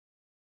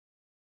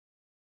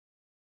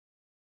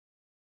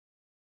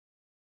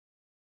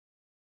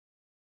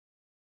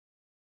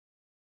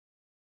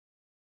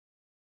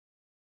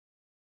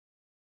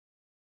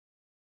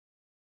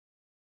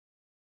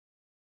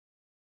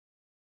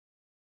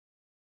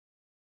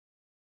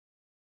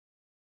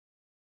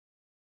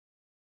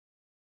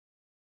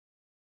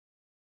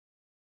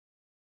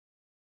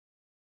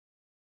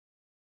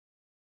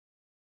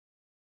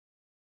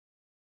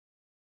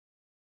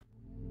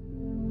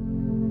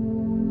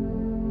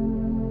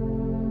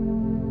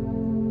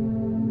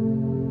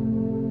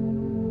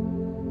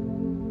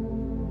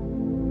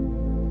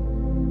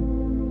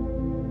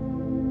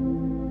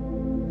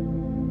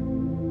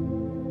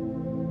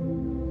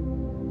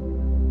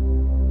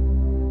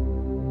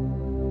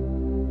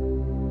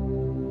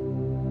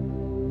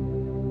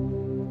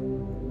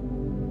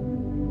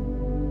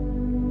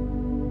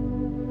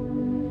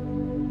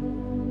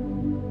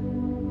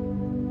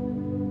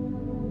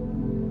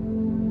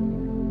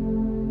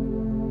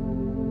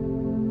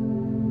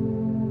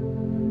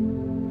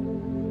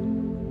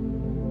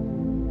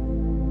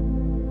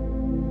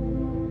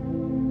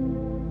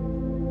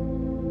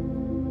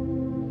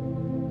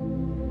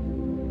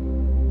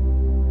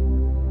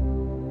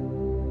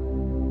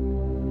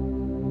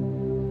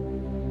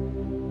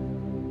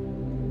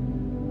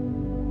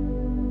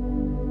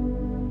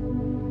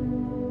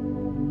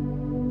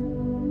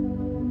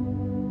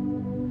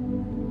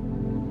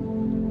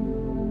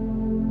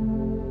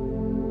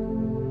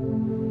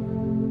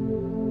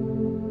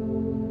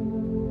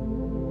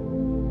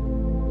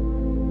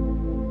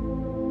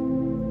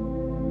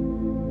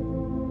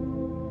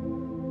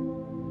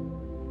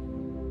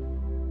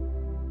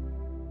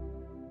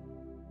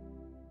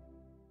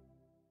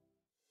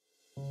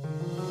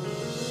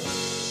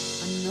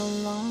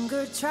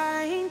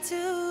trying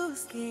to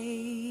escape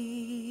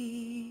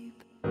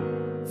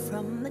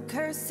from the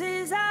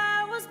curses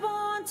I was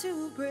born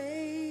to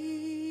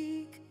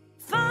break,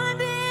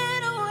 finding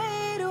a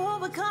way to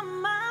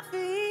overcome my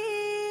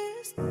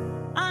fears.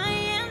 I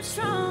am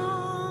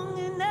strong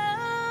enough.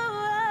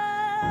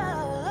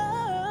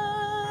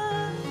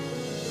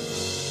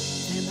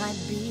 There might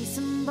be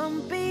some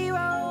bumpy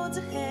roads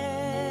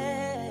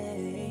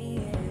ahead,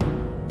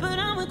 but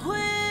I'm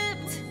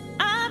equipped.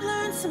 I've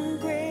learned some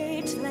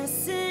great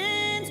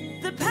lessons.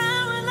 The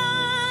power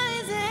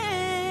lies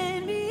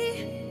in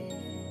me.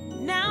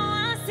 Now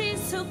I see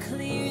so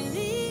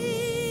clearly.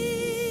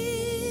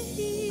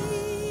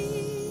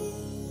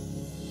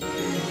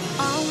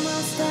 All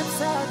my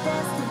steps are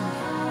destined.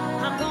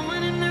 I'm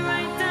going in the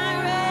right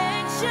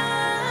direction.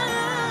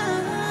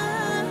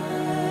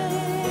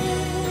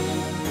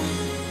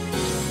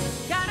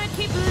 Gotta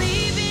keep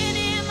believing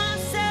in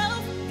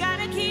myself.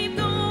 Gotta keep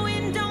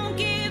going, don't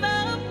give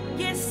up.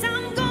 Yes,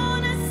 I'm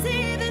gonna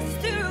see this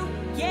through.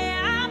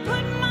 Yeah, I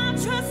put my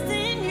trust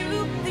in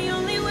you. The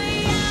only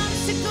way out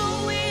is to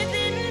go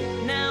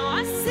within. Now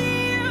I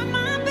see you're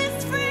my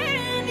best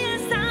friend.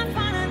 Yes, I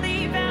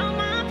finally found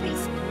my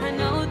peace. I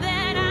know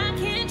that I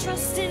can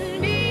trust in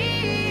me.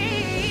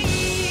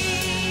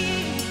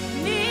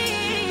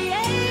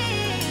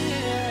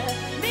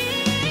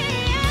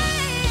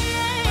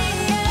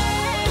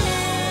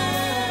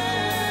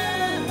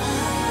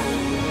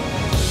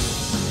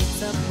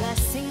 It's a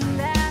blessing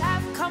that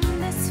I've come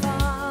this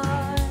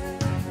far.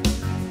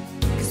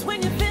 'Cause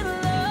when you feel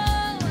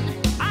alone,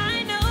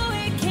 I know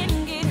it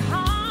can get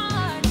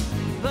hard.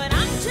 But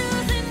I'm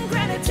choosing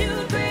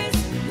gratitude, grace,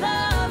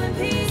 love, and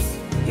peace.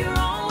 You're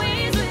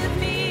always with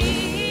me.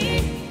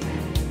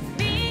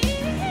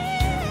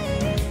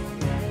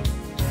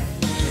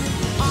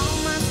 All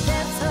my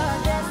steps are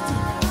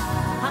destined.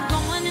 I'm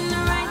going in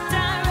the right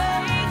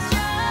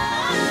direction.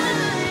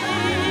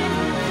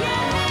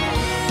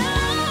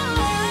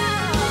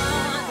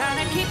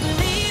 Gotta keep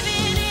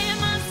believing in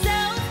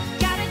myself.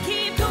 Gotta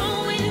keep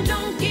going,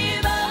 don't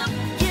give up.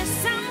 Yes,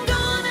 I'm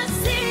gonna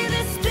see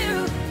this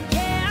through.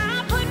 Yeah, I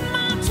put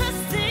my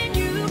trust in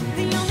you.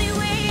 The only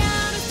way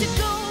out is to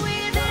go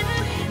within.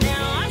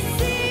 Now I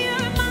see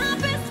you're my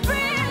best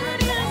friend.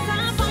 Yes,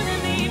 I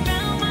finally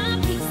found my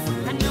peace.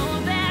 I know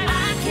that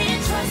I can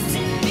trust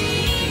in me.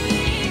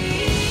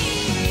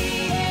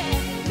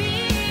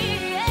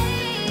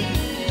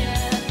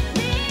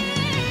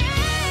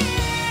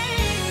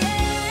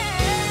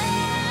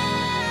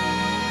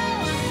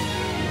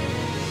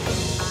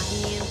 I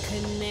am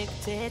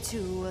connected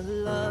to a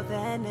love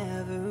that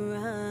never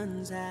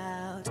runs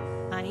out.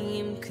 I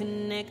am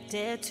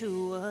connected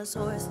to a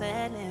source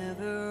that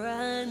never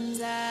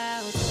runs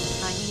out.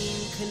 I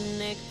am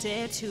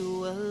connected to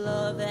a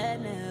love that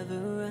never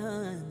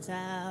runs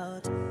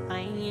out.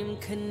 I am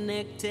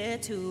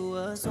connected to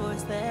a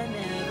source that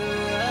never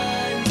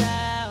runs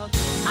out.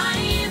 I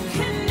am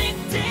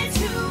connected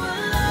to a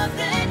love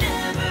that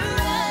never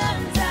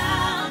runs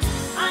out.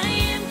 I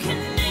am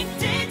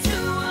connected to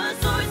a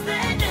source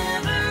that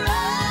never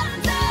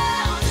runs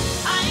out.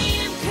 I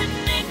am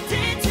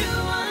connected to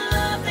a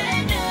love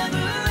that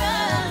never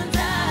runs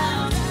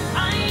out.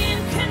 I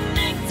am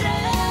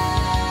connected.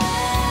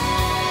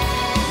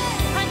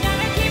 I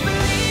gotta keep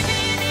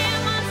believing in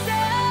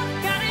myself.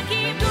 Gotta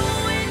keep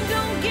going,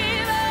 don't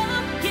give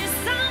up. Yes,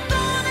 I'm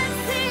gonna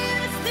see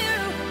this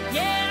through.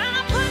 Yeah, I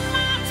put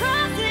my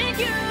trust in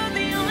you.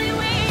 The only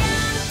way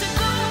out is to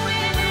go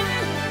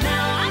within.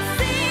 Now I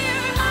see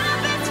you're my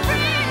best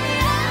friend.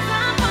 Yes,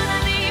 I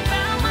finally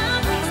found my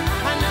peace.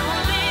 I know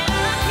that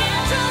I can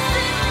trust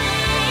in me.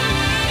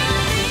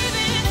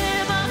 Believing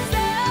in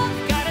myself.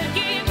 Gotta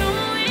keep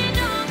going,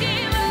 don't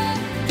give up.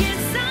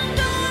 Yes, I'm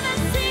gonna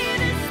see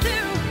this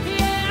through.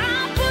 Yeah,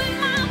 I put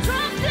my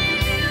trust in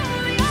you.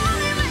 The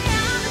only way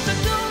out is to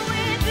go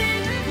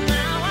within.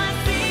 Now I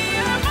see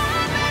you're my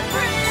best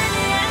friend.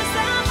 Yes,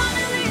 I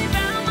finally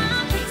found my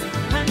peace.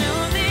 I know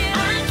that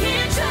I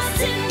can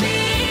trust in me.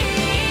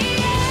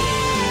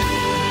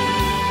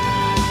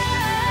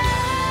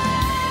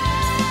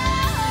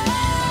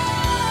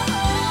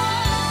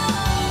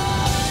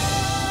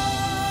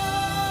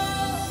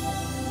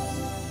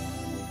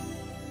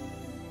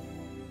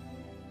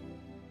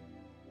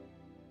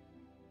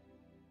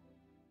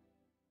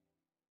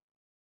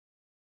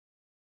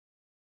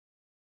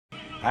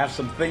 I have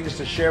some things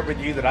to share with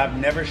you that I've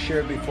never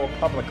shared before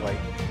publicly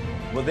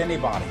with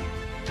anybody.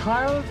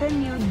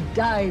 Carlton, you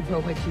die for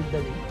what you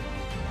believe.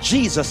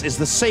 Jesus is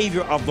the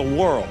Savior of the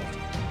world,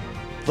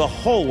 the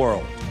whole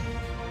world,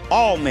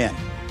 all men.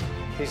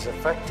 He's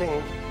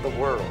affecting the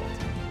world.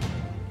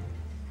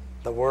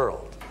 The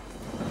world.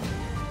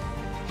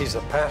 He's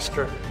a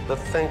pastor that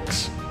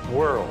thinks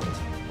world.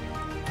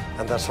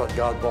 And that's what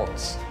God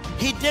wants.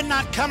 He did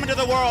not come into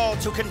the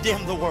world to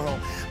condemn the world,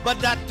 but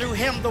that through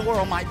him the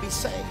world might be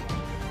saved.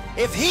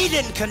 If he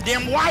didn't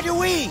condemn, why do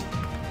we?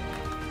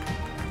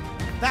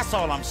 That's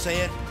all I'm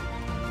saying.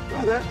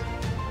 Brother,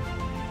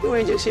 you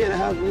ain't just here to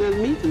have a little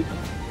meeting.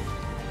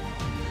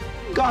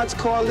 God's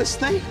called this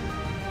thing.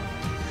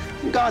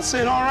 God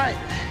said, all right,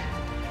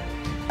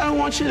 I don't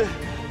want you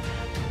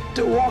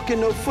to walk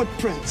in those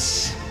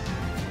footprints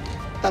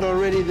that are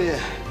already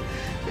there.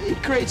 You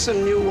create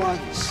some new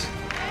ones.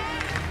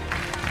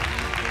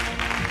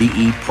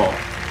 D.E. Paulk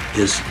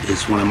is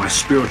one of my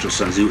spiritual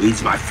sons.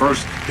 He's my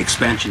first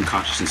expansion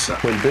consciousness son.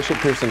 When Bishop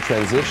Pearson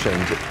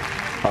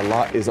transitioned, a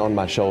lot is on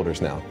my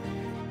shoulders now.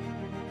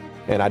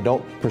 And I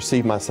don't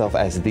perceive myself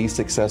as the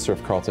successor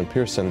of Carlton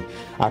Pearson.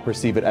 I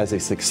perceive it as a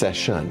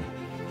succession.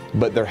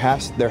 But there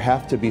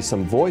have to be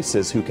some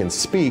voices who can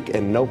speak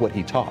and know what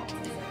he taught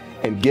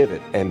and give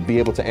it and be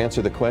able to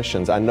answer the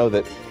questions. I know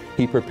that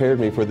he prepared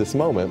me for this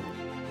moment.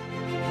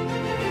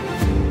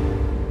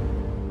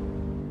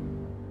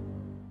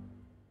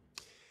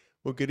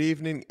 Well, good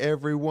evening,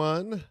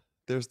 everyone.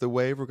 There's the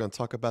wave. We're going to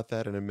talk about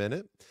that in a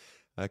minute.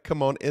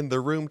 Come on in the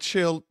room,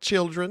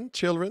 children,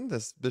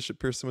 as Bishop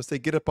Pearson would say,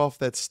 get up off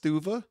that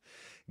stuva,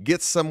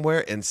 get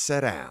somewhere and sit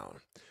down.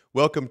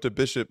 Welcome to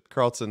Bishop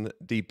Carlton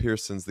D.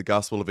 Pearson's The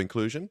Gospel of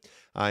Inclusion.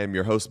 I am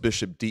your host,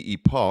 Bishop D.E.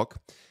 Paulk.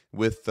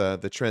 With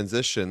the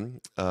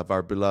transition of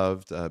our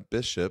beloved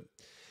bishop,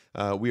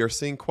 we are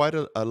seeing quite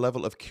a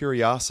level of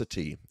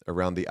curiosity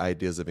around the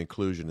ideas of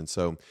inclusion. And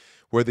so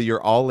whether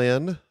you're all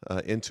in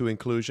into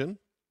inclusion,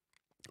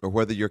 or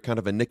whether you're kind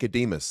of a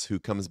Nicodemus who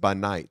comes by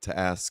night to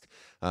ask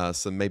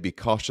some maybe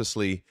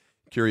cautiously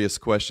curious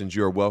questions,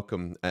 you are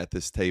welcome at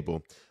this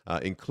table.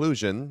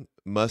 Inclusion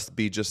must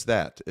be just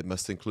that. It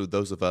must include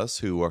those of us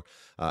who are,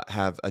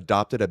 have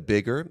adopted a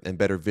bigger and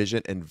better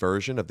vision and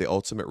version of the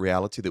ultimate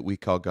reality that we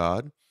call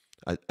God,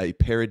 a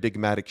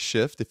paradigmatic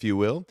shift, if you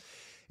will.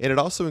 And it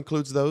also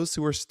includes those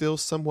who are still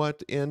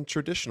somewhat in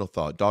traditional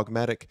thought,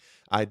 dogmatic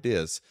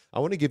ideas. I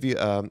want to give you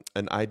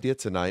an idea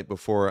tonight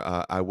before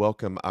I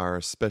welcome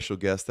our special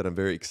guest that I'm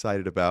very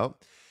excited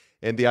about.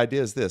 And the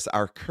idea is this: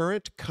 our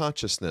current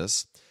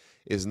consciousness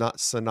is not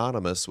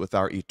synonymous with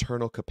our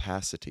eternal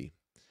capacity.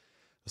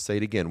 I'll say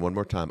it again one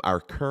more time. Our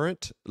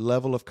current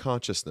level of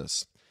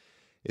consciousness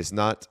is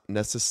not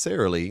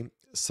necessarily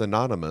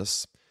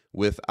synonymous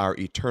with our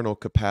eternal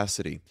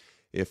capacity.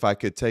 If I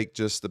could take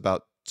just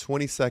about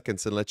 20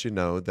 seconds and let you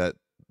know that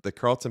the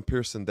Carlton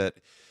Pearson that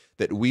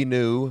we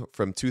knew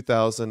from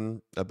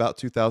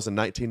about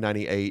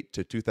 1998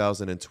 to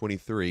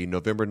 2023,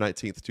 November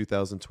 19th,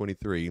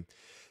 2023,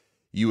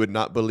 you would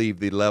not believe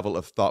the level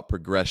of thought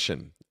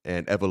progression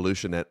and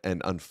evolution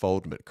and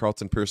unfoldment.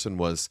 Carlton Pearson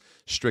was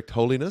strict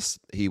holiness.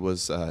 He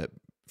was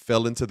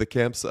fell into the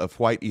camps of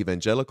white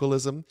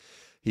evangelicalism.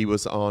 He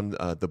was on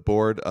the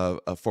board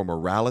for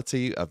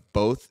morality of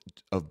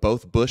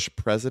both Bush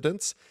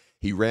presidents.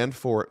 He ran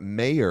for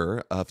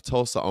mayor of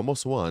Tulsa,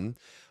 almost won,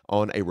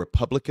 on a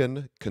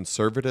Republican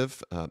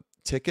conservative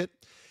ticket.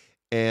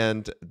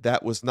 And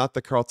that was not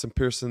the Carlton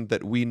Pearson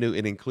that we knew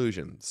in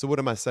inclusion. So what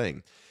am I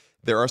saying?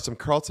 There are some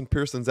Carlton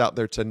Pearsons out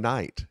there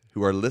tonight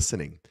who are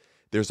listening.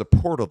 There's a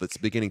portal that's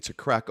beginning to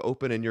crack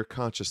open in your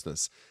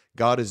consciousness.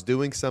 God is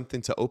doing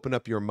something to open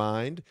up your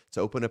mind,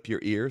 to open up your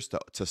ears,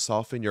 to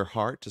soften your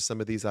heart to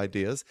some of these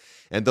ideas.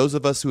 And those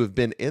of us who have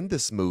been in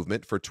this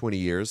movement for 20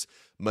 years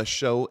must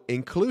show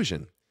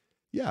inclusion.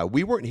 Yeah,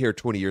 we weren't here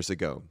 20 years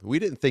ago. We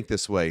didn't think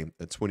this way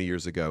 20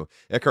 years ago.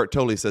 Eckhart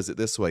Tolle says it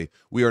this way: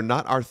 we are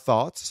not our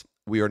thoughts.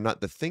 We are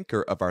not the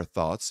thinker of our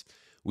thoughts.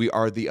 We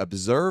are the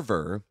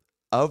observer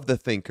of the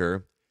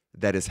thinker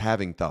that is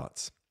having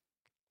thoughts.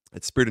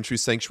 At Spirit and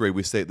Truth Sanctuary,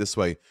 we say it this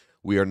way: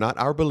 we are not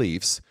our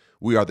beliefs.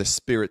 We are the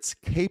spirits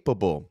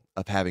capable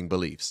of having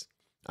beliefs.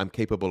 I'm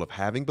capable of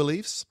having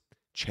beliefs,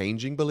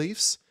 changing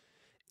beliefs,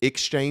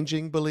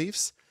 exchanging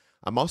beliefs.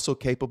 I'm also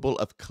capable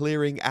of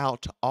clearing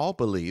out all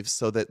beliefs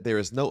so that there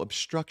is no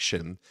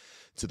obstruction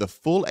to the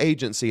full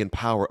agency and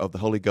power of the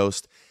Holy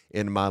Ghost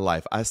in my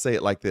life. I say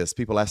it like this.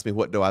 People ask me,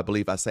 what do I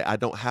believe? I say, I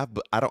don't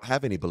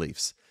have any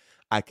beliefs.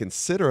 I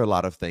consider a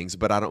lot of things,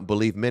 but I don't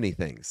believe many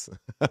things.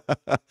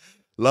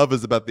 Love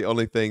is about the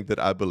only thing that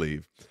I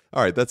believe.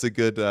 All right, that's a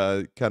good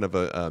kind of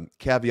a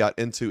caveat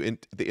into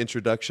the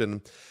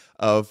introduction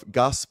of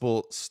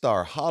gospel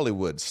star,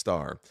 Hollywood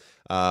star.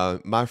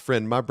 My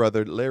friend, my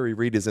brother, Larry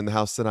Reid is in the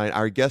house tonight.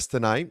 Our guest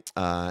tonight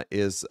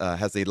has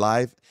a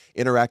live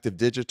interactive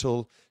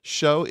digital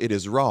show. It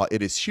is raw.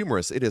 It is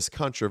humorous. It is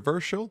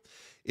controversial.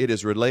 It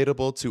is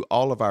relatable to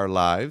all of our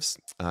lives.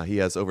 He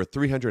has over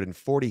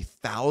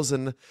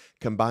 340,000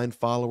 combined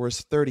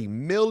followers, 30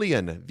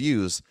 million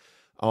views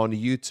on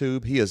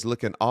YouTube. He is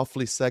looking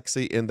awfully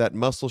sexy in that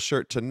muscle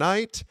shirt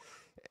tonight.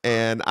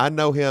 And I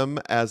know him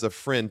as a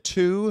friend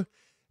too.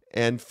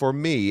 And for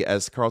me,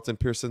 as Carlton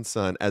Pearson's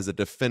son, as a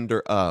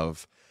defender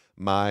of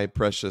my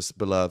precious,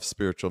 beloved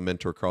spiritual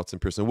mentor, Carlton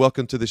Pearson.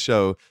 Welcome to the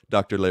show,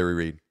 Dr. Larry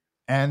Reid.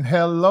 And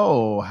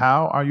hello,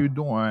 how are you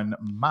doing,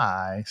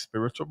 my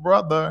spiritual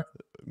brother?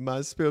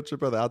 My spiritual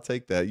brother, I'll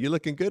take that. You're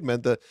looking good,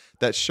 man.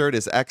 That shirt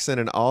is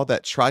accenting all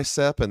that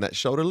tricep and that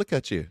shoulder. Look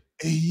at you.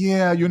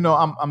 Yeah, you know,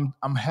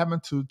 I'm having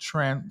to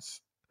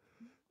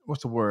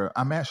what's the word?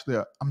 I'm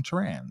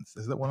trans.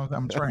 Is that what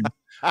I'm trans?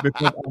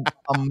 Because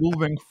I'm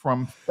moving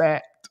from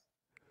fat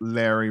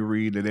Larry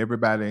Reid that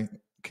everybody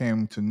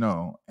came to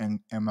know, and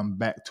I'm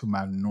back to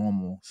my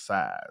normal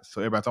size.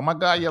 So everybody's, oh my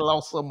God, you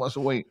lost so much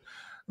weight.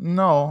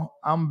 No,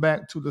 I'm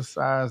back to the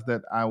size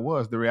that I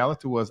was. The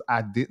reality was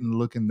I didn't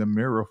look in the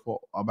mirror for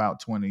about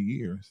 20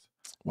 years,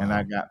 and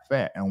I Wow. got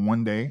fat. And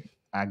one day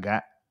I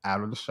got out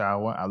of the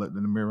shower. I looked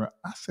in the mirror.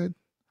 I said,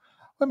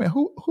 "Wait a minute,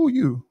 who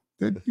you?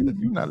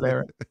 You not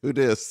Larry?" Who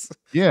this?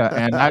 Yeah,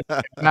 and I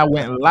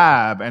went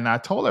live and I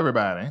told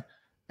everybody,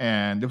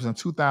 and it was in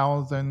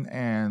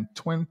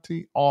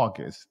 2020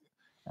 August,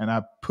 and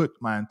I put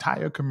my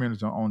entire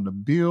community on the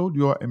Build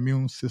Your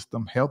Immune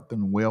System Health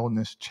and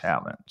Wellness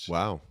Challenge.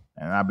 Wow.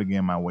 And I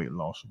began my weight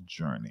loss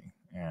journey,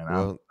 and I'm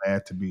Well,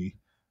 glad to be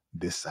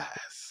this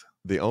size.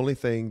 the only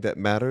thing that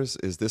matters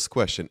is this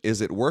question: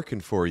 is it working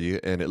for you?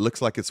 And it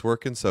looks like it's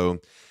working. So,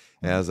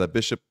 as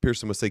Bishop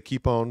Pearson would say,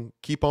 keep on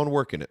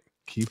working it.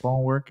 Keep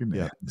on working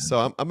Yeah. it. So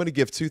I'm going to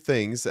give two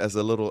things as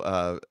a little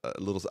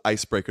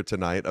icebreaker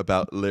tonight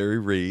about Larry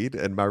Reid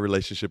and my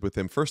relationship with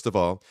him. First of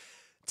all,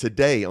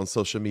 today on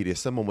social media,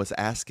 someone was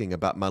asking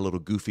about my little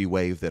goofy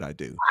wave that I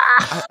do.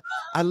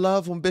 I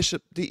love when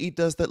Bishop DE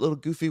does that little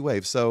goofy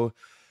wave. So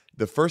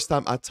the first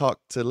time I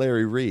talked to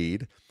Larry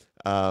Reid,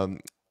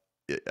 Larry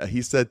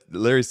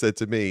said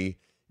to me,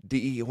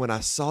 DE, when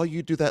I saw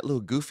you do that little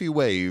goofy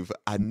wave,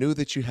 I knew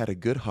that you had a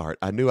good heart.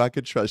 I knew I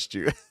could trust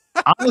you.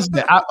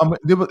 Honestly,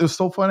 it was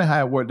so funny how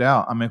it worked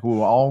out. I mean, we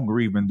were all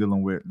grieving,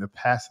 dealing with the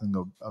passing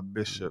of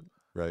Bishop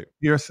Right.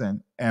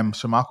 Pearson, and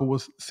Shamaka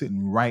was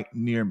sitting right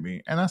near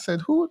me, and I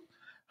said, "Who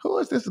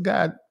is this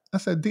guy?" I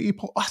said, "D.E.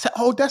 Paulk." I said,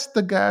 "Oh, that's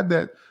the guy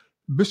that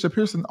Bishop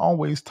Pearson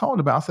always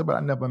talked about." I said, "But I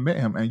never met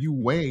him." And you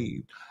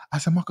waved. I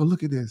said, "Marco,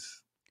 look at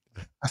this."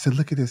 I said,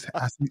 "Look at this."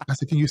 I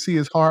said, "Can you see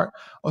his heart?"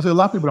 I said, "A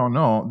lot of people don't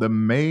know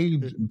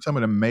some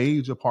of the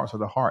major parts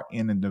of the heart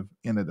end of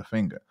the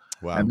finger."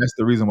 Wow. And that's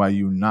the reason why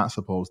you're not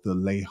supposed to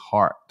lay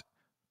heart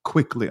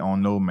quickly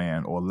on no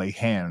man or lay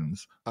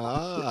hands.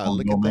 On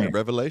Look no at man. that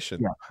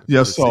revelation. Yeah.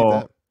 Receive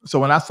that. So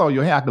when I saw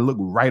your hair, I could look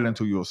right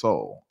into your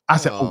soul. I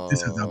said, "Oh,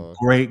 this is a Aw.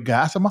 great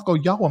guy." I said, "Marco,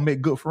 y'all will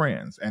make good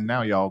friends," and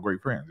now y'all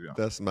great friends. Yeah.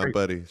 That's my Great.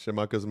 buddy.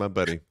 Shamaka's my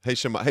buddy. Hey,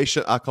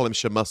 I call him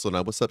Shamuscle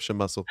now. What's up,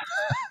 Shamuscle?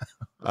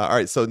 All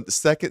right. So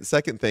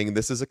second thing,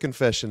 this is a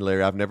confession,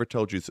 Larry. I've never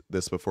told you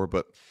this before,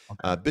 but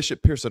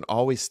Bishop Pearson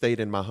always stayed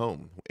in my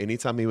home.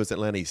 Anytime he was in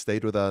Atlanta, he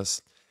stayed with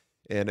us.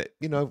 And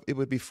it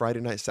would be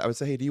Friday night. So I would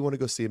say, "Hey, do you want to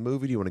go see a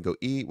movie? Do you want to go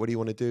eat? What do you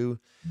want to do?"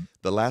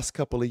 The last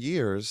couple of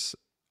years,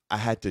 I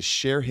had to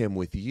share him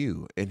with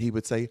you, and he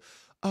would say,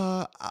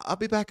 "I'll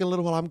be back in a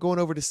little while. I'm going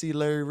over to see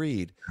Larry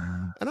Reid."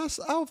 And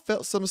I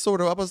felt some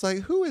sort of, I was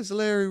like, "Who is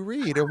Larry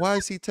Reid, and why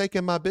is he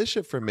taking my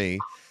bishop from me?"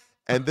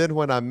 And then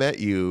when I met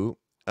you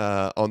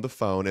on the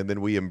phone, and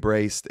then we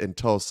embraced in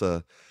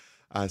Tulsa,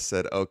 I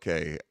said,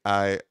 "Okay,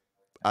 I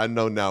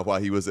know now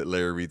why he was at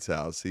Larry Reid's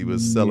house. He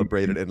was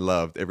celebrated and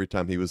loved every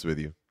time he was with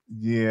you."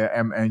 Yeah,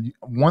 and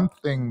one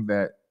thing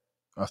that,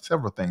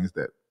 several things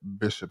that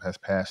Bishop has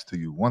passed to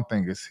you. One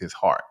thing is his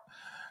heart.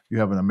 You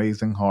have an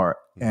amazing heart.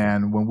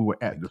 And when we were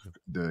at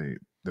the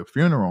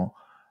funeral,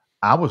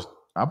 I was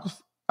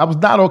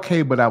not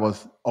okay, but I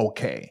was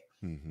okay.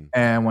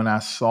 And when I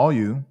saw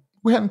you,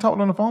 we hadn't talked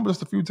on the phone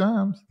just a few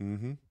times.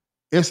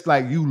 It's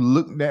like you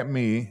looked at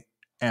me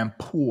and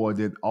poured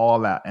it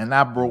all out, and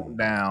I broke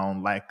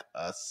down like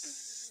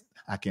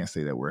I can't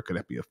say that word because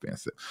that'd be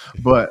offensive,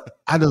 but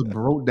I just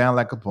broke down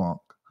like a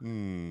punk,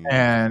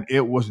 and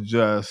it was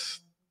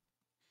just,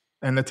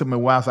 and it took me a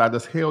while, so I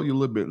just held you a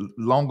little bit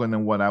longer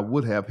than what I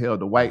would have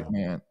held a white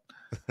man,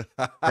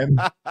 and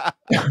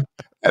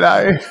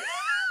I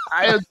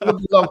had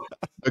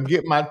to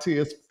get my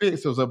tears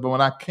fixed, but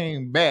when I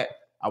came back,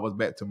 I was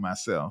back to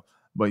myself.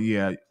 But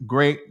yeah,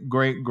 great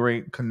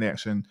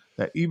connection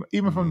that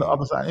even from the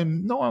other side,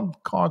 and knowing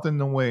Carlton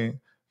the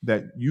way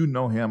that you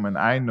know him and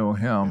I know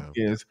him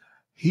is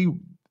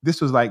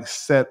this was like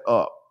set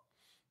up.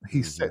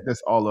 He set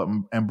this all up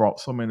and brought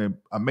so many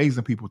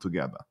amazing people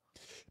together.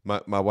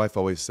 My wife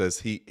always says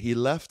he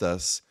left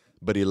us,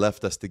 but he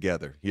left us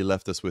together. He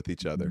left us with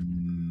each other.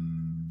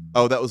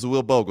 Oh, that was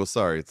Will Bogle.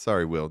 Sorry,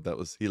 Will.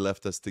 He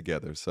left us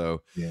together.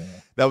 So yeah,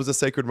 that was a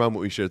sacred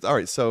moment we shared. All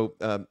right, so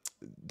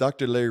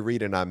Dr. Larry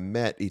Reid and I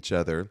met each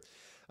other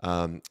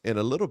in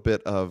a little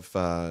bit of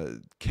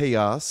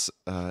chaos.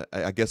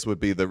 I guess would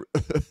be the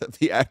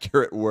the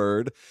accurate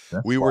word.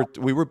 We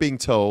were being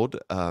told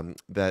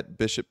that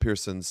Bishop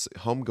Pearson's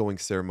homegoing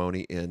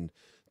ceremony in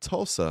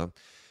Tulsa,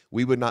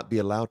 we would not be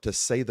allowed to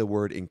say the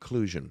word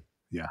inclusion.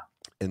 Yeah,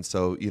 and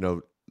so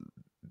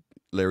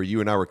Larry,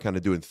 you and I were kind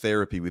of doing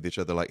therapy with each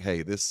other, like,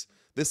 hey, this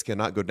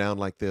cannot go down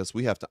like this.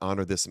 We have to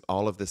honor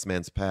all of this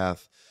man's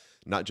path,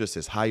 not just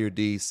his higher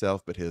D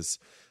self, but his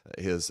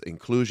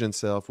inclusion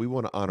self. We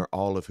want to honor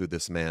all of who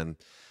this man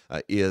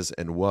is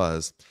and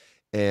was.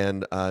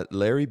 And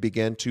Larry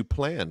began to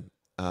plan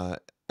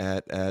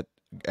at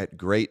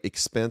great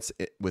expense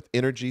with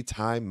energy,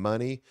 time,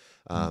 money,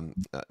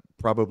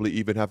 probably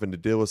even having to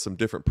deal with some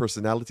different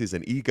personalities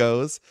and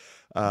egos,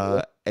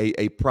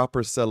 a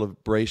proper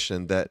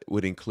celebration that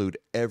would include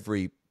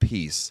every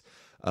piece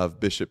of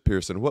Bishop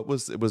Pearson.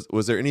 Was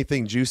there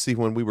anything juicy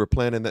when we were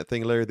planning that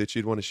thing, Larry, that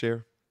you'd want to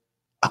share?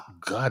 Oh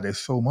God, there's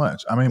so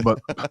much. I mean, but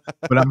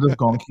I'm just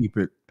gonna keep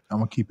it. I'm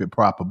gonna keep it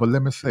proper. But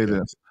let me say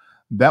this: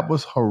 that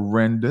was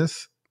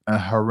horrendous, a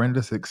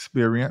horrendous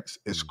experience,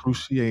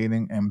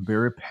 excruciating and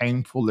very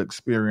painful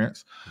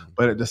experience.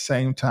 But at the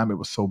same time, it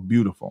was so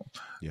beautiful.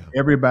 Yeah.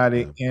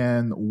 Everybody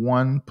in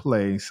one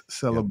place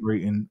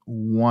celebrating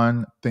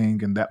one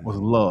thing, and that was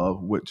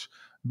love, which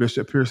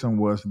Bishop Pearson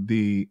was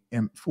the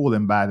full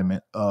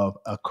embodiment of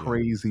a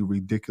crazy,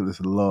 ridiculous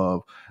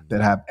love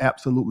that I've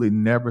absolutely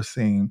never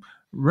seen,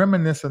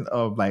 reminiscent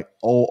of like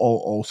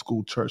old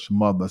school church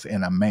mothers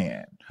in a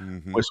man,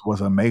 which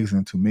was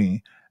amazing to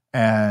me.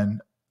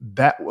 And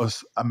that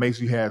was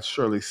amazing. You had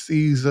Shirley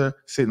Caesar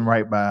sitting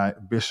right by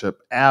Bishop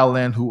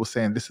Allen, who was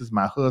saying, "This is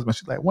my husband."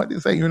 She's like, "What did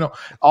you say?" You know,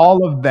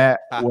 all of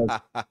that was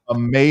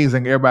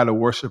amazing. Everybody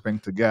worshiping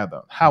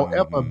together.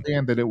 However,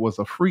 being that it was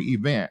a free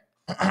event,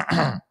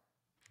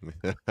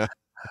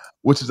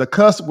 which is a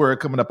cuss word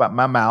coming up out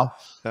my mouth,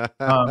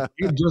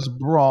 it just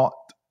brought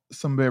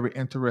some very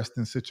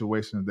interesting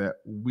situations that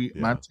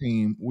my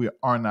team, we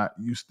are not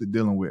used to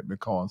dealing with,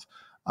 because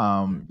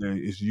there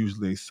is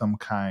usually some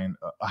kind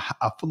of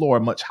a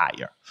floor much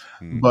higher.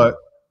 But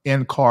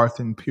in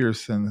Carlton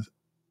Pearson's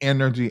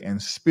energy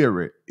and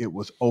spirit, it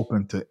was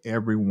open to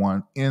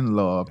everyone in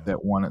love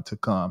that wanted to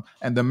come.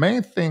 And the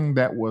main thing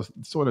that was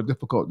sort of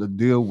difficult to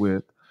deal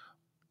with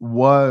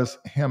was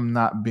him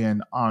not being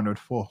honored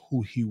for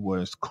who he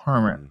was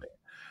currently.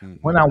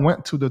 When I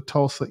went to the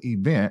Tulsa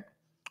event,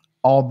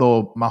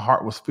 although my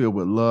heart was filled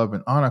with love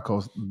and honor,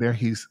 because there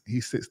he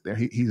sits there,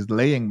 he's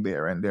laying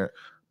there, and they're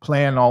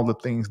playing all the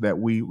things that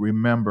we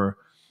remember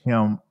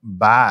him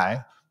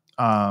by.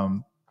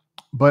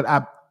 But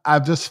I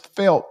just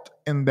felt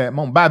in that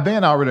moment. By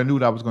then, I already knew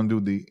that I was going to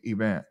do the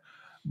event,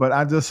 but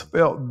I just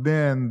felt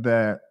then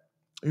that,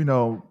 you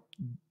know,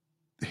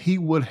 he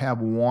would have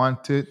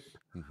wanted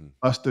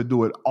us to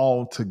do it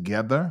all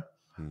together,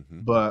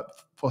 but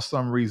for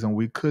some reason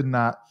we could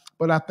not.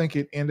 But I think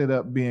it ended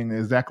up being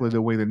exactly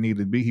the way that needed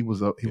to be. He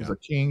was a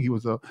king. He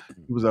was a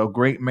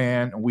great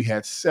man. And we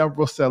had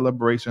several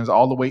celebrations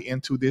all the way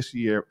into this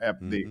year at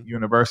the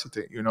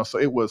university. You know, so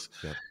it was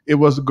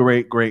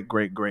great.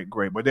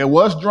 But there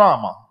was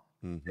drama.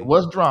 It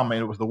was drama.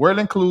 It was the word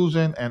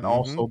inclusion, and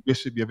also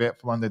Bishop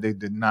Yvette Flunder. They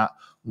did not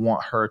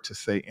want her to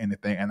say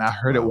anything, and I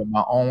heard it with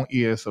my own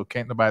ears. So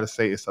can't nobody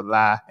say it's a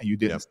lie, and you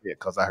didn't say it,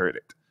 because I heard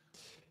it.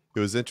 It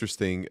was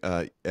interesting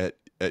at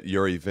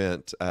your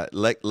event.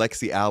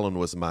 Lexi Allen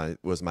was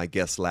my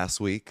guest last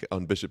week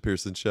on Bishop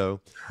Pearson's show,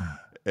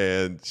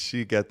 and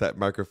she got that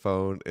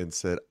microphone and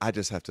said, "I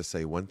just have to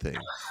say one thing."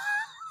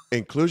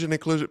 Inclusion.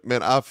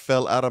 Man, I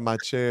fell out of my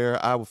chair.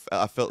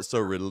 I felt so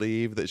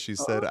relieved that she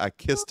said. I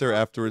kissed her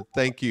afterward.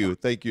 Thank you,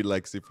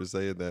 Lexi, for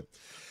saying that.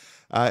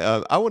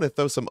 I want to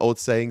throw some old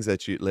sayings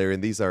at you, Larry,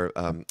 and these are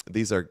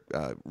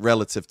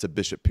relative to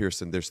Bishop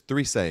Pearson. There's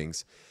 3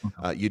 sayings.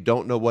 You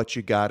don't know what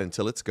you got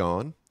until it's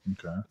gone.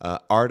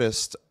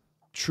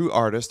 True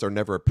artists are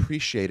never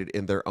appreciated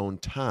in their own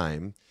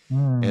time.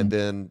 And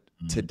then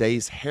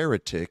today's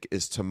heretic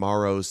is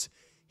tomorrow's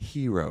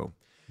hero.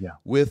 Yeah.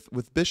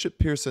 With Bishop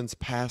Pearson's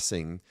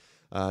passing,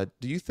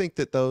 do you think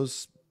that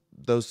those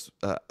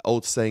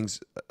old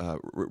sayings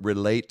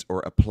relate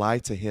or apply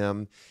to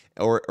him,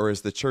 or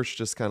is the church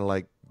just kind of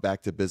like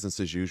back to business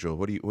as usual?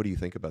 What do you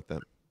think about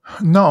that?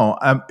 No,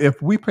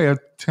 if we pay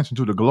attention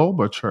to the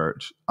global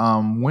church,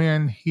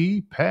 when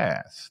he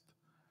passed,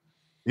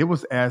 it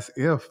was as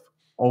if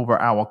over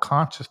our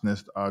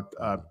consciousness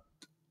a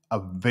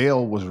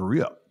veil was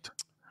ripped,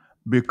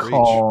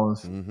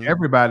 because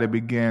everybody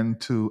began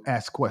to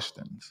ask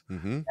questions,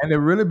 and it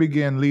really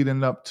began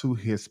leading up to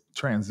his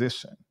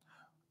transition.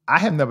 I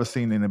had never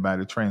seen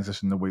anybody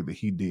transition the way that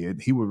he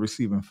did. He was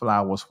receiving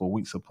flowers for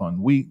weeks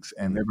upon weeks,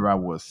 and everybody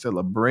was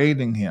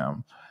celebrating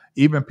him.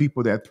 Even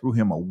people that threw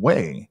him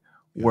away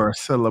were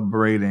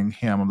celebrating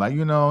him. Like,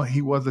 you know,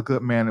 he was a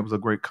good man. It was a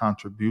great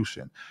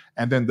contribution.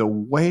 And then the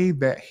way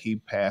that he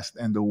passed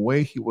and the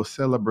way he was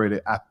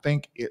celebrated, I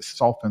think it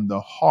softened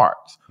the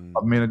hearts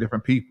of many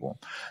different people.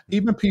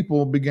 Even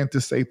people began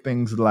to say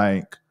things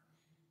like,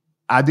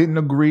 "I didn't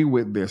agree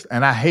with this."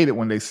 And I hate it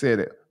when they said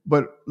it.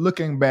 But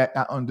looking back,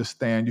 I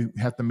understand you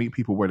have to meet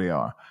people where they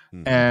are.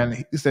 And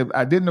he said,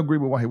 "I didn't agree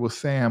with what he was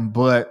saying,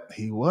 but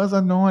he was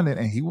anointed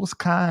and he was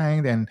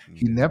kind, and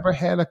he never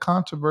had a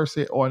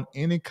controversy or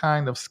any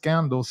kind of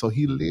scandal, so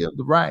he lived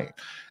right."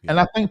 And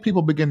I think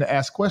people begin to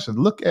ask questions.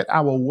 Look at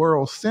our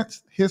world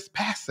since his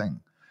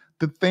passing,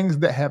 the things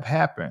that have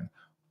happened.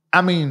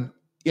 I mean,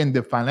 in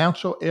the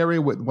financial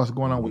area with what's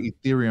going on with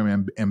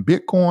Ethereum and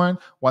Bitcoin,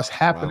 what's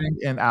happening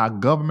in our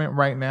government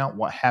right now,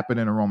 what happened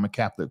in the Roman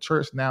Catholic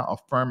Church now,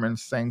 affirming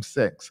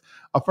same-sex,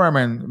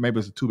 affirming, maybe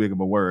it's too big of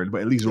a word,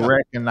 but at least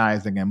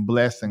recognizing and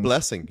blessing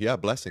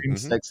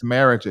same-sex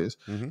marriages.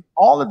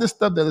 All of this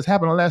stuff that has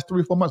happened in the last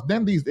 3 or 4 months,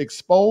 then these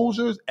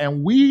exposures,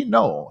 and we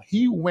know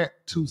he went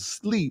to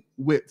sleep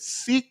with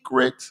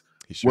secrets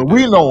where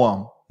we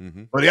know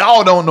them, but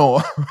y'all don't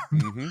know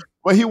them.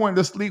 But he went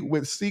to sleep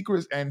with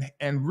secrets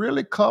and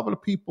really covered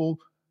people,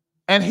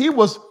 and he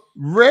was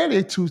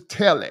ready to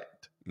tell it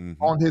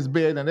on his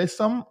bed. And there's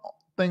some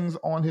things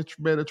on his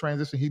bed of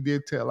transition he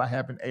did tell I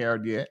haven't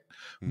aired yet,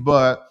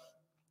 but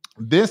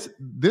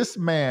this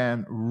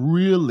man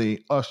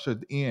really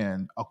ushered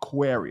in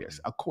Aquarius.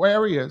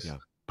 Yeah.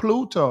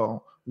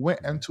 Pluto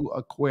went into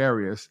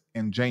Aquarius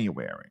in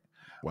January.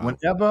 Wow.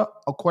 Whenever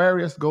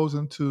Aquarius goes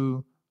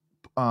into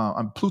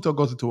Pluto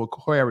goes into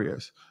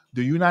Aquarius,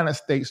 the United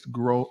States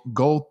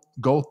go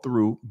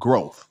through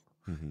growth.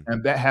 Mhm.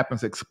 And that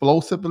happens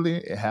explosively.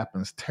 It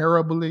happens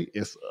terribly.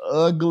 It's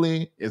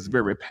ugly. It's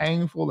very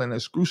painful and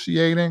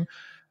excruciating.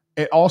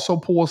 It also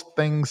pulls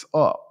things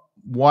up.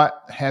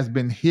 What has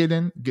been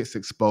hidden gets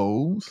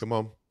exposed. Come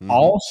on. Mhm.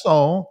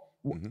 Also,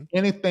 Mhm.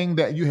 anything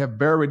that you have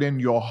buried in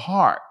your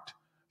heart,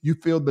 you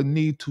feel the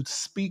need to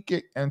speak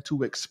it and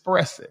to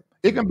express it.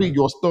 It can be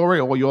your story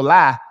or your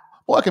lie,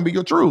 or it can be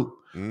your truth.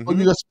 Or you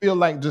Mhm. just feel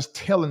like just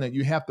telling it.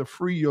 You have to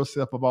free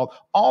yourself of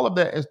all of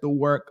that is the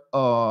work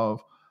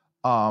of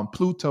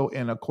Pluto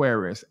in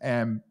Aquarius.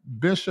 And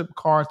Bishop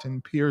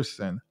Carlton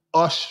Pearson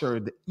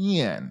ushered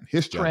in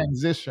his Yeah.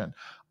 transition,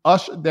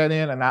 ushered that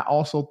in, and I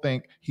also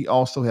think he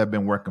also had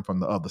been working from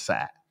the other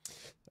side.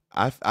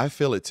 I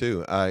feel it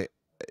too. I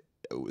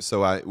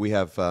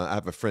have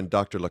a friend,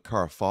 Dr.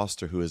 LaCara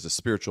Foster, who is a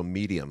spiritual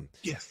medium.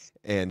 Yes.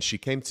 And she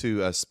came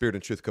to Spirit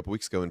and Truth a couple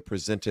weeks ago and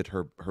presented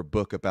her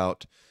book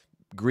about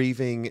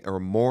grieving or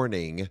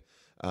mourning,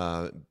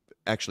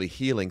 actually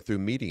healing through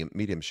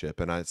mediumship.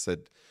 And I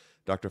said,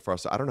 Dr.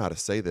 Foster, I don't know how to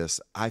say this.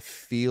 I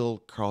feel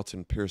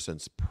Carlton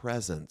Pearson's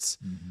presence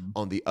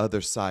on the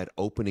other side,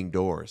 opening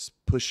doors,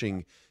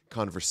 pushing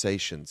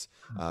conversations,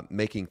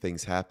 making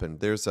things happen.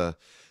 There's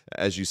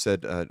as you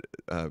said,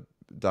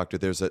 Doctor,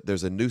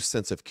 there's a new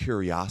sense of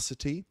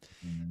curiosity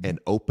and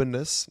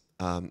openness.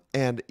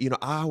 And,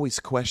 I always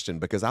question,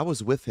 because I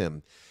was with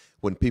him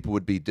when people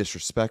would be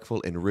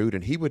disrespectful and rude,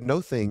 and he would know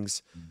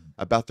things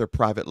about their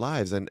private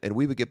lives. And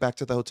we would get back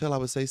to the hotel. I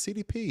would say,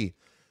 CDP,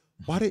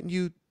 why didn't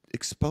you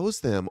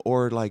expose them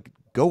or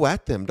go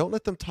at them? Don't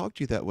let them talk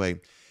to you that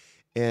way.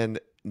 And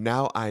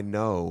now I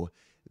know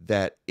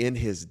that in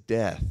his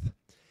death,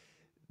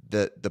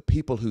 the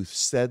people who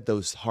said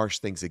those harsh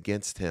things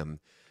against him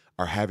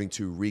are having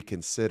to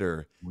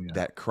reconsider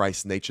that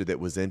Christ nature that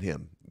was in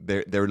him.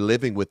 They're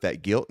living with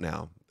that guilt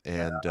now.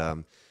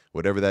 And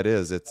whatever that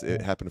is,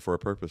 it happened for a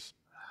purpose.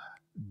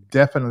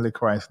 Definitely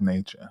Christ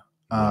nature.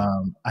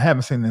 I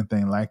haven't seen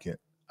anything like it.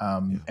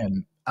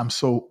 And I'm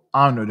so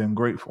honored and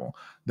grateful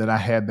that I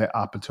had that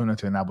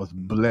opportunity, and I was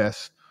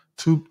blessed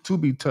to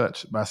be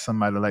touched by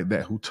somebody like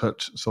that who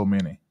touched so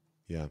many.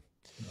 Yeah.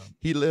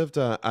 He lived,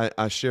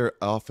 I share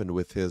often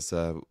with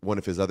one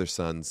of his other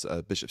sons,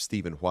 Bishop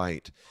Stephen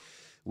White.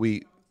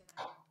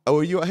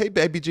 Hey,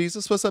 baby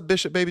Jesus. What's up,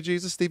 Bishop Baby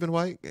Jesus, Stephen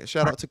White?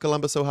 Shout out to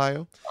Columbus,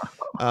 Ohio.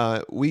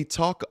 We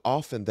talk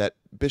often that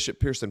Bishop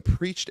Pearson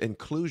preached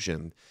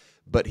inclusion,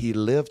 but he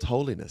lived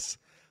holiness.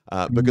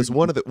 Because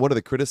one of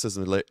the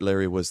criticisms,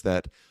 Larry, was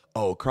that,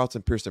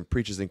 Carlton Pearson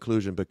preaches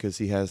inclusion because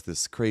he has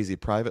this crazy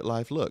private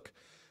life. Look,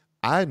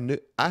 I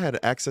had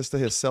access to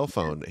his cell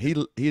phone.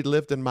 He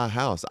lived in my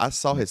house. I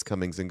saw his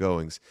comings and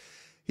goings.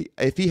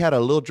 If he had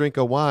a little drink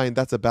of wine,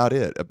 that's about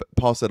it.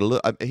 Paul said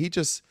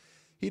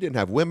he didn't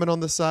have women on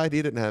the side.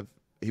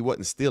 He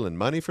wasn't stealing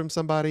money from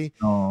somebody.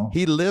 No.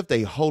 He lived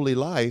a holy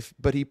life,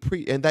 but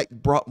and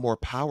that brought more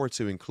power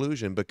to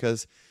inclusion,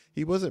 because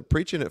he wasn't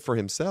preaching it for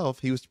himself.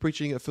 He was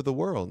preaching it for the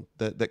world,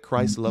 that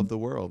Christ loved the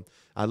world.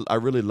 I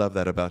really love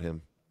that about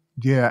him.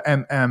 Yeah,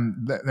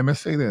 and let me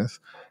say this.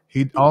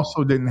 He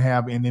also didn't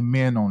have any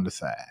men on the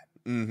side.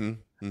 Mm-hmm.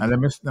 And let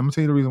me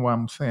tell you the reason why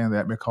I'm saying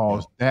that,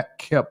 because that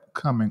kept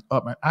coming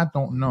up. And I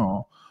don't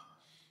know,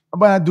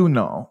 but I do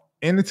know.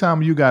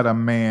 Anytime you got a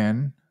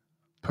man,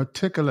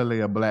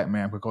 particularly a black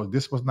man, because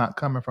this was not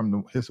coming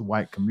from his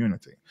white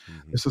community.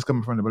 This was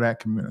coming from the black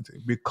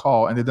community.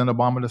 And they done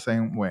Obama the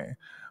same way.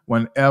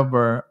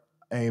 Whenever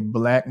a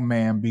black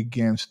man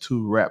begins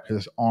to wrap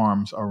his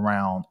arms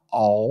around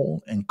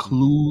all,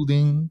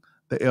 including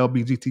the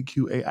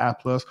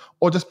LGBTQAI+,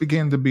 or just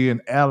begin to be an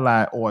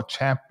ally or a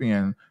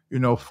champion,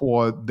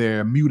 for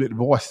their muted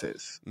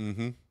voices,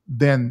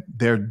 then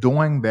they're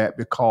doing that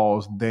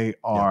because they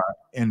are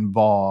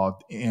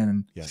involved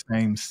in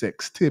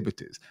same-sex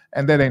activities.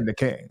 And that ain't the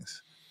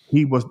case.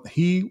 He was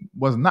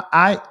not.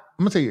 I'm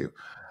gonna tell you,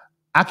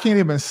 I can't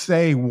even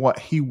say what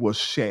he would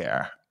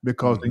share,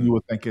 because then you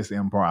would think it's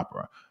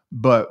improper.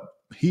 But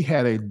he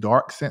had a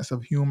dark sense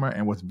of humor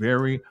and was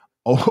very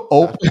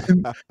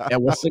open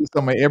and would say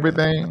some of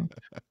everything.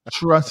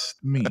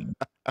 Trust me,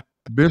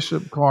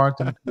 Bishop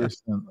Carlton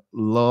Pearson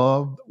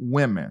loved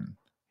women.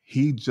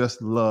 He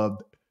just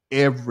loved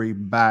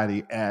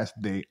everybody as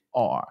they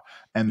are.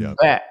 And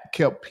that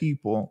kept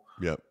people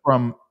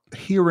from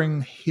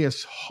hearing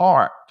his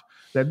heart,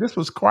 that this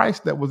was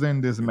Christ that was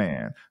in this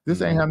man.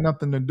 This ain't have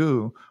nothing to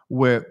do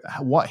with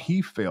what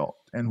he felt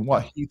and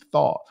what he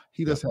thought.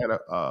 He just had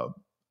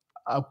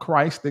a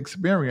Christ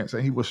experience,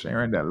 and he was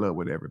sharing that love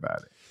with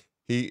everybody.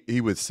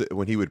 He would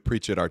when he would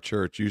preach at our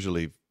church,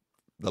 usually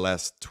the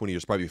last 20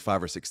 years, probably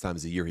 5 or 6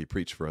 times a year he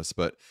preached for us,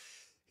 but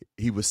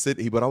he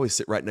would always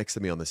sit right next to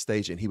me on the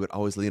stage, and he would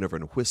always lean over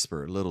and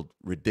whisper little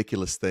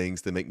ridiculous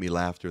things to make me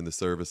laugh during the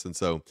service. And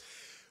so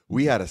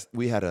We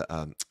had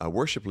a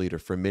worship leader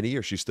for many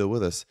years. She's still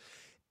with us,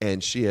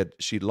 and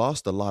she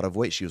lost a lot of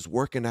weight. She was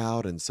working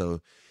out, and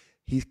so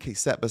he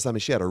sat beside me.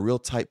 She had a real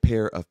tight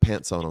pair of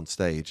pants on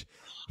stage.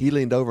 He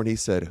leaned over and he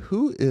said,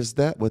 "Who is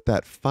that with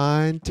that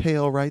fine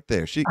tail right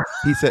there?" He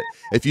said,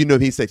 if you know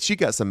him, he said, "She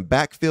got some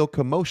backfield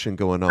commotion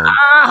going on."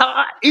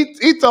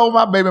 He told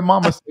my baby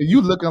mama,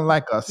 "You looking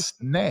like a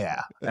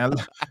snare." And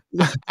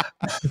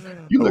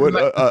you looking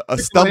like a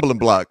stumbling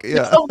block.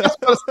 Yeah. That's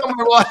what a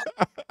stumbling block.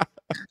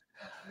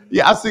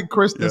 Yeah, I see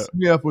Kristen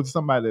Smith was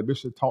somebody that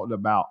Bishop talked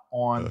about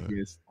on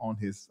his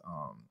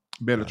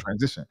Better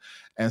Transition,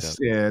 and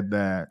said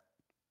that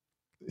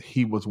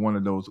he was one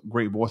of those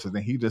great voices,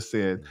 and he just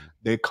said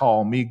they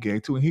call me gay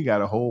too, and he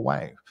got a whole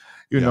wife,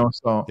 you know.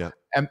 So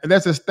and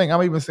that's this thing.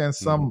 I'm even saying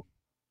some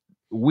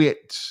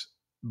witch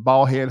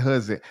bald head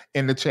husband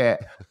in the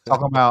chat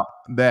talking about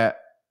that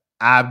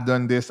I've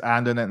done this,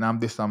 I've done that, and I'm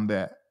this, I'm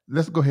that.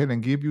 Let's go ahead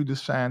and give you the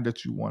shine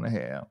that you want to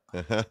have.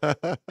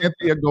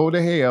 Cynthia, go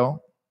to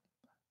hell.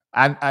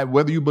 I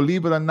whether you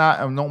believe it or not,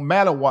 and no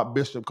matter what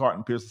Bishop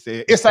Carlton Pearson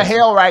said, it's a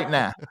hell right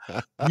now.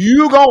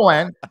 You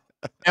going,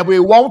 and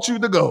we want you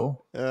to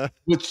go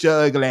with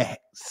your ugly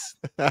ass.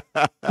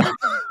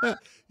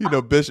 You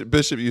know,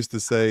 Bishop used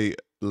to say,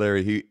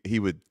 Larry, he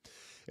would,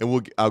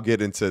 and I'll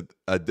get into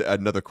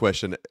another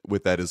question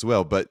with that as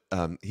well. But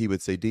he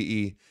would say,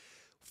 DE,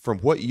 from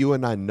what you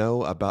and I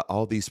know about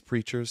all these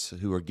preachers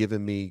who are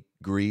giving me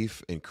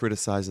grief and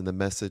criticizing the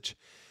message,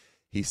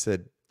 he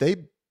said,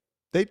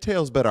 they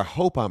tails better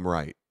hope I'm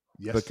right.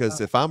 Yes,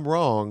 because if I'm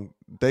wrong,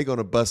 they're going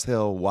to bust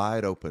hell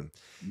wide open.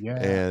 Yeah.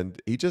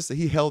 And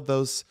he held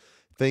those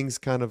things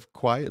kind of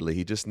quietly.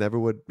 He never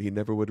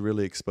would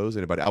really expose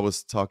anybody. I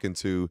was talking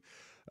to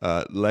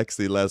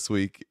Lexi last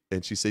week,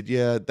 and she said,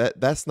 "Yeah,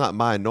 that's not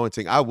my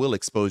anointing. I will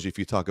expose you if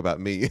you talk about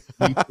me."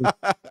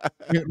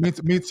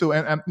 Me too.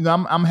 And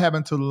I'm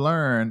having to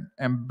learn.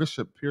 And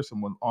Bishop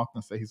Pearson would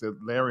often say, he said,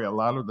 "Larry, a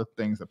lot of the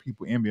things that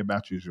people envy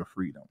about you is your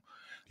freedom."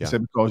 He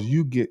said, because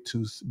you get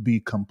to be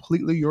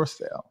completely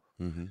yourself,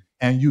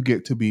 and you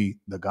get to be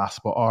the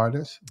gospel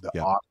artist,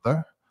 the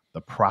author,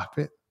 the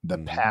prophet, the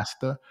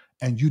pastor,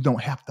 and you don't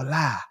have to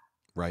lie.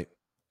 Right.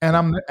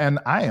 And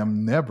I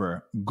am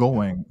never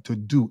going to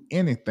do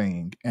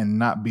anything and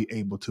not be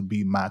able to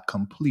be my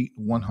complete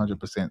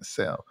 100%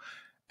 self.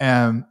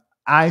 And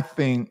I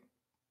think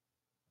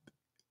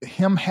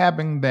him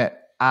having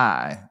that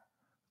eye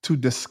to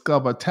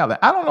discover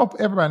talent. I don't know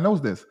if everybody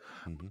knows this.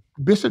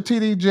 Bishop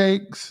T.D.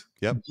 Jakes,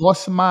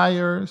 Joyce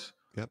Myers,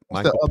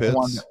 Michael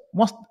Pitts.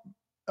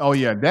 Oh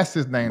yeah, that's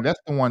his name. That's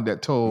the one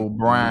that told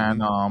Brian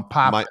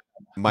Pop.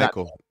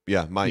 Michael.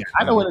 Mike. Yeah,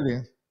 I know what it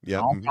is.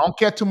 Yeah. I don't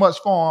care too much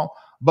for him,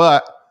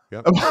 but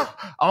I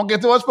don't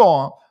get too much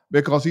for him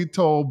because he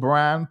told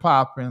Brian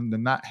Poppin to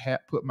not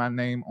put my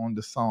name on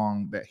the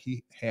song that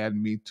he had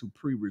me to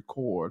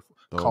pre-record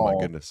called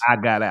my goodness. I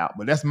Got Out.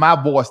 But that's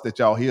my voice that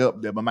y'all hear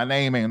up there, but my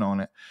name ain't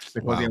on it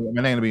because he didn't want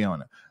my name to be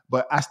on it.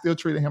 But I still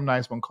treated him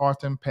nice when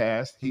Carlton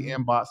passed. He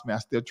inboxed me. I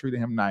still treated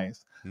him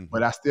nice,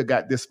 but I still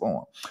got this for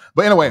him.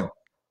 But anyway,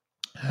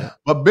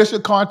 but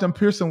Bishop Carlton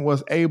Pearson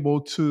was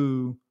able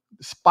to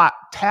spot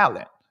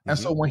talent. And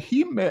so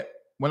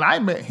when I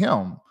met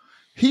him,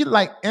 he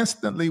like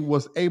instantly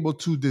was able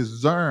to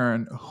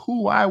discern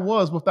who I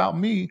was without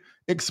me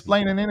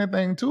explaining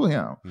anything to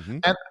him.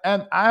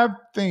 And I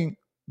think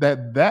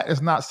that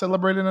is not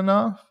celebrated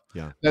enough.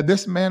 Yeah. That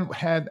this man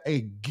had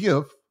a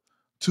gift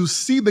to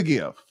see the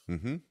gift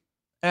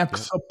and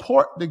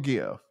support the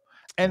gift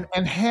and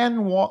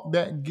hand walk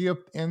that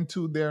gift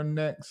into their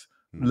next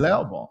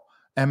level.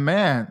 And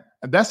man,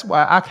 that's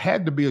why I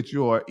had to be at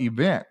your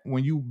event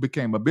when you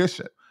became a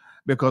bishop,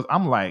 because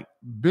I'm like,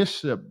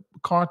 Bishop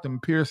Carlton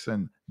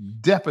Pearson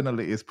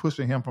definitely is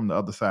pushing him from the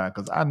other side,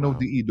 because I know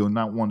DE do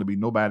not want to be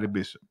nobody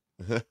bishop.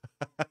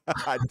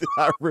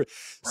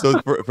 So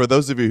for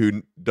those of you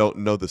who don't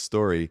know the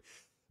story,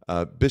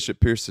 Bishop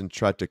Pearson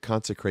tried to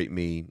consecrate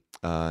me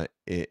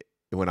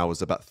when I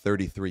was about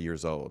 33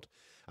 years old.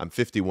 I'm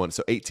 51.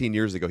 So 18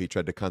 years ago, he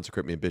tried to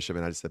consecrate me a bishop.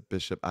 And I just said,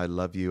 Bishop, I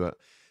love you.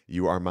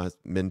 You are my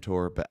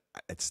mentor, but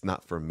it's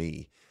not for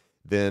me.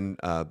 Then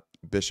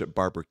Bishop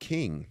Barbara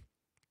King,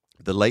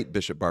 the late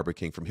Bishop Barbara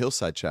King from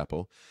Hillside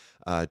Chapel,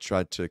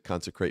 tried to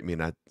consecrate me,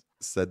 and I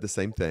said the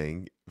same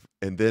thing.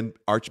 And then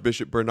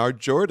Archbishop Bernard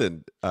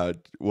Jordan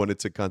wanted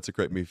to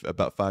consecrate me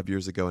about 5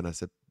 years ago, and I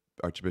said,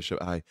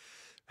 Archbishop, I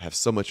have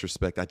so much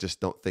respect. I just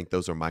don't think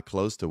those are my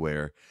clothes to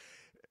wear.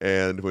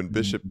 And when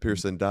Bishop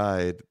Pearson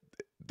died,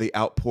 the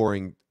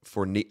outpouring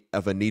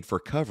of a need for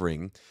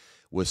covering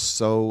was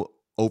so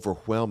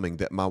overwhelming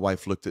that my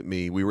wife looked at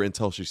me. We were in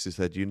Tulsa. She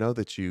said, "You know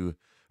that you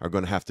are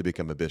going to have to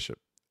become a bishop."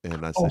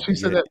 And I said, she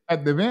said that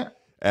at the event?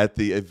 At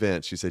the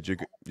event, she said,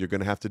 "You're going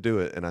to have to do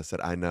it." And I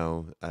said, "I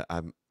know."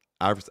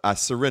 I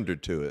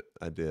surrendered to it.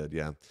 I did,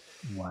 yeah.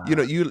 Wow. You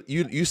know,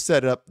 you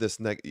set up this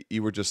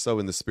you were just so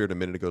in the spirit a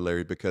minute ago,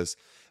 Larry, because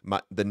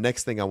the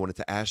next thing I wanted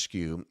to ask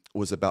you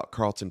was about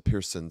Carlton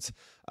Pearson's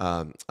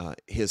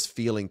his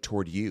feeling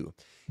toward you.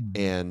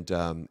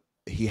 And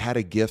he had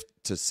a gift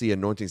to see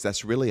anointings.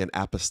 That's really an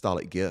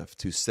apostolic gift,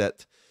 to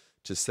set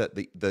to set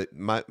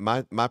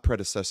my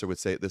predecessor would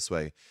say it this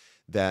way,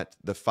 that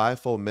the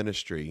fivefold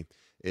ministry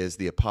is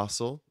the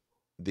apostle,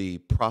 the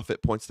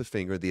prophet points the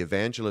finger, the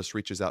evangelist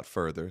reaches out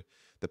further,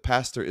 the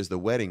pastor is the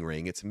wedding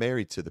ring, it's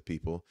married to the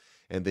people,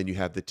 and then you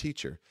have the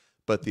teacher.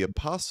 But the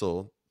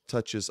apostle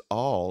touches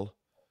all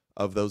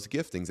of those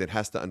giftings. It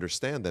has to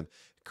understand them.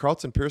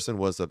 Carlton Pearson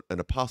was an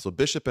apostle.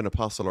 Bishop and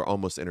apostle are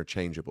almost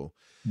interchangeable.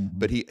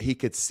 But he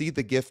could see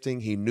the gifting.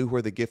 He knew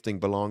where the gifting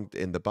belonged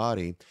in the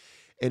body.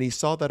 And he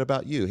saw that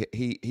about you.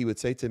 He would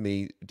say to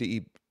me,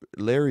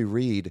 Larry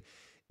Reid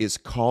is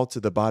called to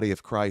the body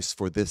of Christ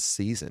for this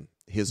season.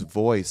 His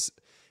voice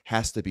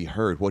has to be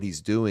heard. What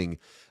he's doing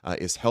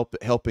is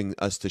helping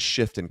us to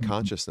shift in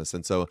consciousness.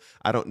 And so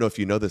I don't know if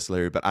you know this,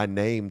 Larry, but I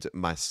named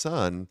my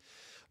son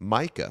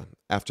Micah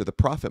after the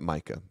prophet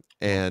Micah.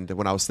 And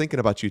when I was thinking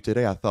about you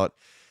today, I thought,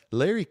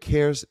 Larry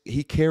carries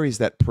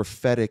that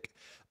prophetic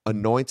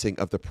anointing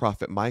of the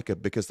prophet Micah,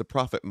 because the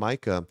prophet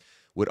Micah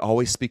would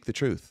always speak the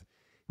truth.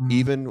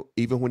 Even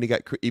when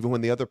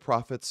the other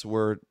prophets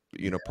were,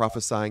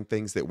 prophesying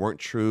things that weren't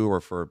true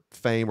or for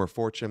fame or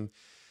fortune,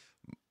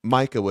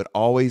 Micah would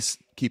always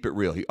keep it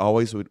real. He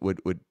always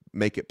would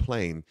make it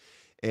plain.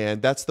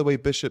 And that's the way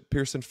Bishop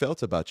Pearson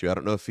felt about you. I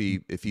don't know if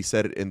he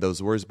said it in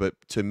those words, but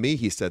to me,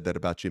 he said that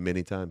about you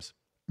many times.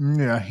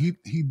 Yeah,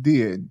 he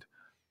did.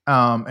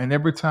 And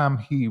every time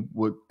he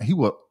would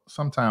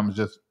sometimes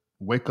just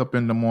wake up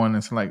in the morning.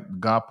 It's like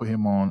God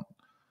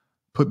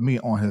put me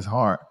on his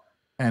heart,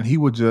 and he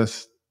would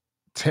just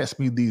test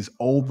me these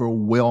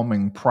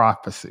overwhelming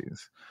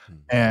prophecies,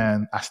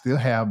 and I still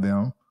have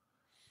them,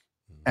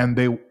 and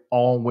they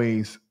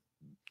always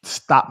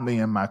stop me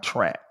in my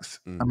tracks.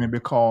 I mean,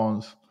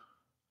 because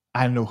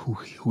I know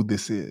who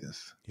this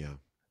is. Yeah.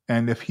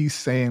 And if he's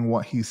saying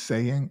what he's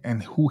saying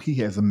and who he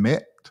has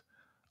met,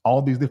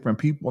 all these different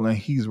people, and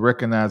he's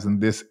recognizing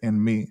this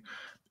in me,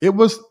 it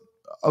was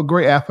a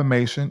great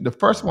affirmation. The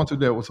first one to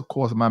that was, of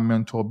course, my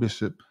mentor,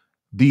 Bishop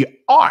the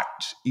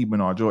Arch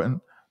Eben R.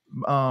 Jordan.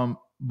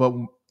 But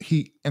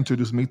he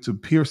introduced me to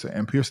Pearson,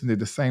 and Pearson did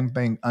the same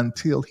thing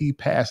until he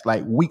passed,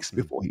 like weeks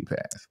before he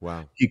passed.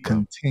 Wow. He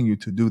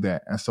continued to do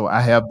that. And so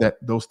I have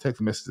those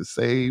text messages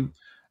saved,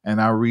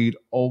 and I read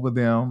over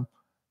them.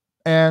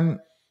 And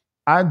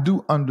I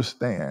do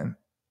understand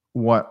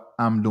what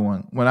I'm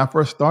doing. When I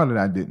first started,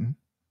 I didn't.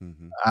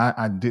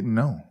 I didn't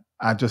know.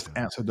 I just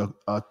answered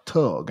a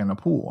tug and a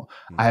pull.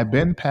 I had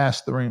been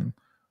pastoring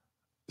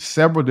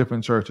several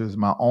different churches,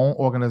 my own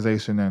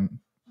organization and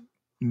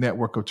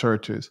network of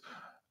churches,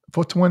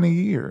 for 20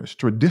 years,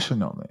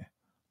 traditionally.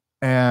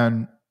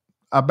 And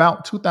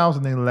about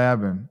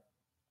 2011,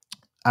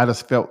 I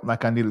just felt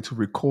like I needed to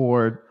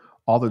record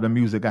all of the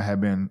music I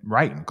had been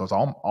writing, because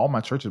all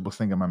my churches were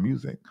singing my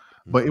music.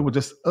 But it was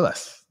just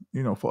us,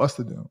 for us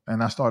to do.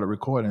 And I started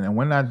recording. And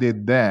when I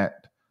did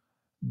that,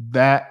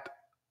 that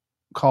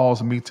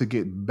caused me to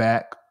get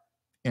back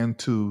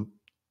into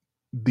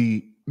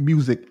the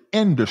music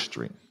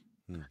industry,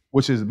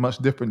 which is much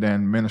different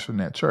than ministering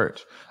at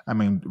church. I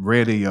mean,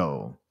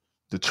 radio,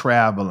 the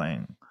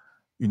traveling,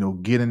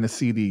 getting the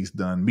CDs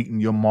done, meeting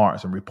your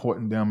marks and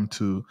reporting them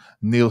to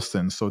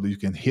Nielsen so that you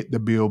can hit the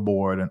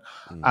billboard. And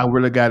I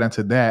really got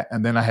into that.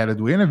 And then I had to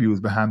do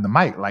interviews behind the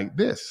mic like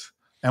this.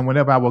 And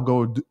whenever I would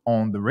go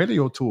on the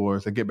radio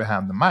tours and get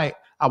behind the mic,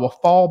 I would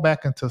fall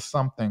back into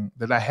something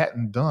that I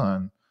hadn't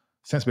done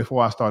since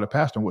before I started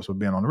pastoring, which was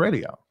being on the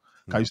radio.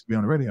 I used to be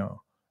on the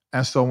radio.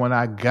 And so when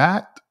I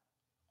got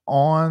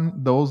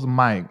on those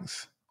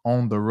mics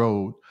on the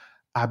road,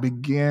 I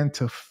began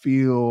to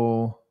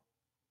feel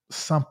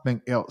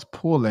something else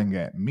pulling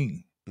at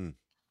me.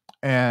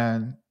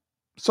 And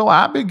so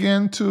I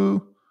began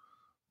to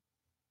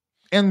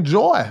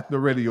enjoy the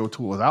radio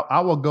tours.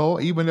 I would go,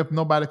 even if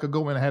nobody could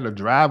go, and I had to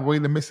drive away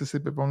to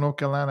Mississippi from North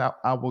Carolina,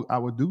 I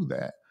would do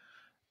that.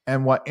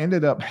 And what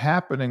ended up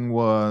happening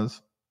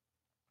was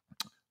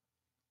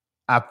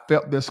I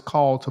felt this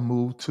call to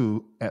move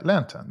to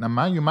Atlanta. Now,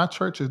 mind you, my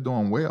church is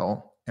doing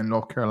well in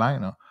North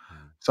Carolina.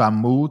 So I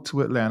moved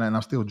to Atlanta, and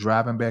I'm still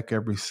driving back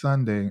every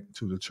Sunday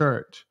to the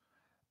church.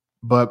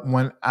 But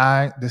when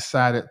I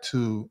decided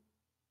to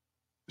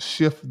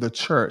shift the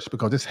church,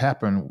 because this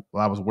happened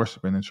while I was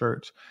worshiping in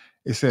church,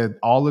 it said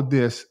all of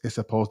this is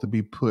supposed to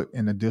be put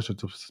in the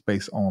digital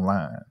space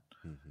online.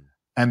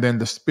 And then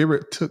the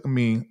Spirit took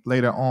me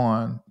later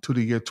on to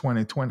the year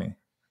 2020.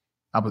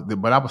 I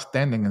was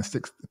standing in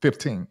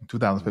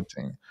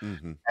 2015,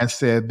 and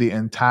said the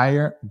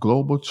entire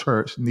global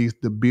church needs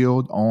to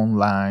build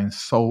online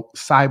so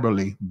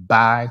cyberly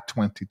by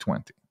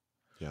 2020.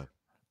 Yeah.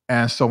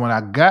 And so when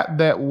I got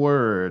that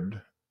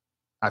word,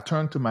 I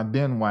turned to my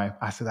then wife.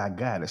 I said, I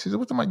got it. She said,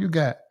 what you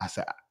got? I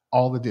said,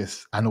 all of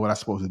this, I know what I'm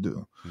supposed to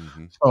do.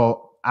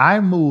 So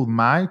I moved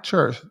my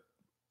church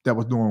that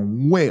was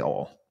doing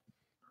well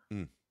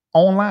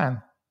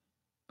online.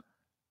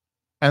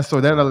 And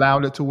so that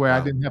allowed it to where I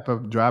didn't have to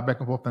drive back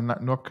and forth to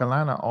North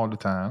Carolina all the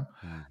time.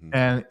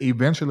 And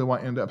eventually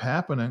what ended up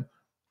happening,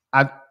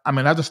 I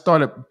mean, I just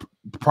started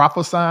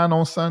prophesying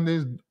on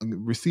Sundays,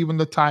 receiving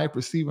the tithe,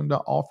 receiving the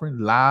offering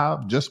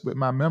live, just with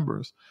my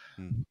members.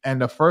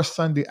 And the first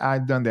Sunday I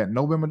done that,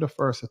 November the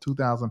 1st of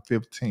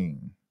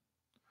 2015,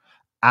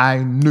 I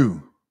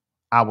knew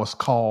I was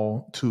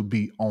called to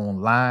be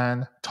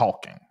online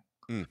talking.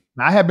 Now,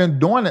 I had been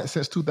doing it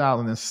since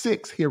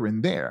 2006 here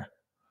and there.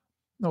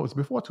 No, it's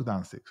before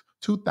 2006.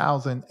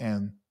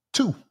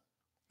 2002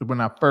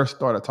 when I first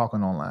started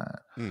talking online.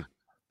 And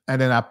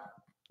then I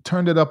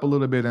turned it up a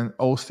little bit in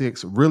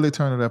 06, really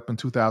turned it up in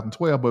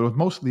 2012, but it was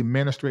mostly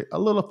ministry, a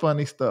little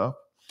funny stuff,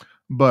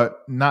 but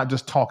not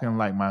just talking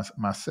like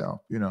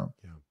myself, you know.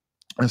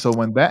 And so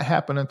when that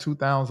happened in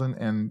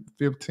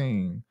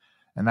 2015,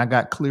 and I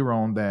got clear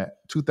on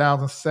that,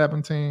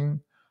 2017,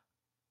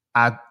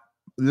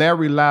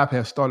 Larry Live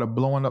had started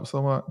blowing up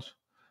so much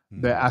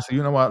that I said,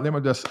 you know what, let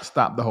me just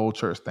stop the whole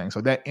church thing. So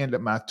that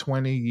ended my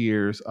 20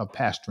 years of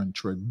pastoring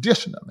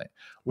traditionally.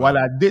 What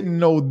I didn't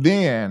know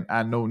then,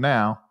 I know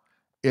now,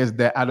 is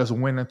that I just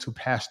went into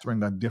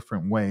pastoring a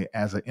different way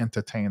as an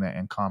entertainer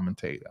and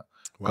commentator.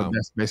 Because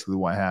that's basically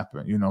what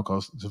happened, you know,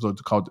 because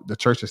the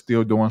church is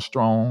still doing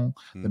strong,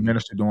 the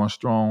ministry doing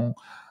strong.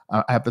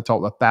 I have to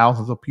talk to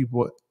thousands of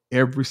people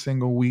every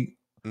single week,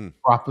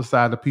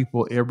 prophesy to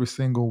people every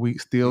single week,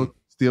 still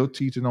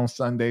teaching on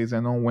Sundays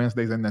and on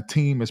Wednesdays, and the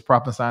team is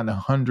prophesying to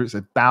hundreds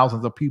and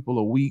thousands of people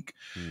a week,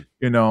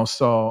 you know.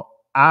 So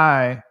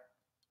I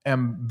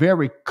am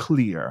very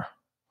clear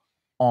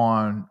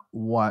on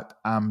what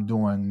I'm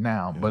doing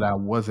now, but I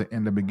wasn't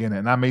in the beginning,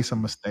 and I made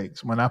some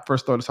mistakes when I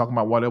first started talking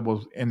about what it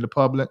was in the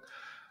public.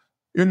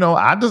 You know,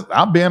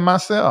 I'll being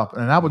myself,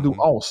 and I would do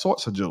all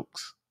sorts of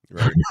jokes.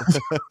 Right.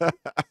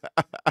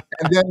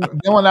 And then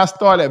when I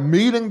started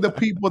meeting the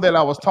people that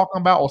I was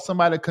talking about, or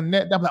somebody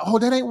connect, I'm like, oh,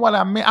 that ain't what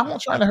I meant. I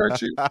wasn't trying to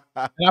hurt you.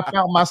 And I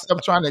found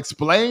myself trying to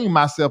explain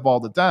myself all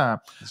the time.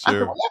 I said,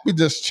 well, let me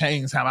just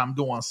change how I'm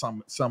doing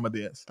some of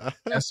this.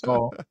 And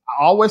so I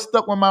always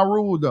stuck with my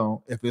rule,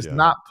 though. If it's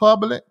not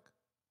public,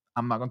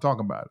 I'm not going to talk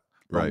about it.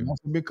 But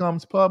once it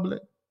becomes public,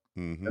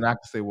 then I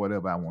can say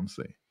whatever I want to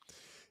say.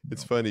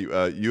 It's funny.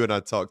 You and I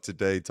talked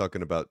today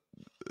talking about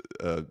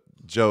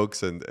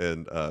jokes and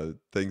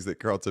things that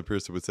Carlton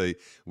Pearson would say.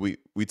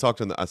 We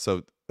talked on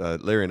the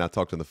Larry and I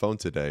talked on the phone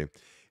today,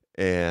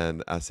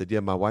 and I said, yeah,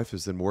 my wife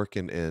has been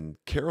working in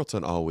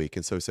Carrollton all week,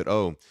 and so he said,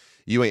 oh,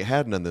 you ain't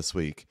had none this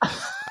week.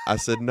 I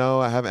said,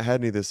 no, I haven't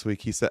had any this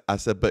week. I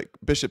said, but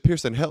Bishop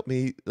Pearson helped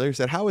me. Larry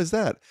said, how is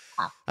that?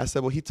 I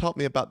said, well, he taught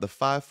me about the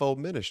fivefold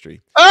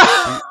ministry.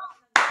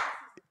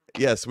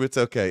 Yes, it's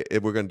okay.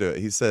 We're gonna do it.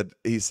 He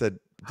said,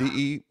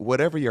 DE,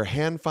 whatever your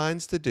hand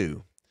finds to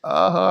do,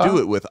 do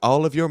it with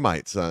all of your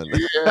might, son.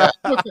 Yeah.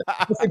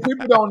 Listen,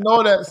 people don't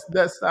know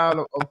that side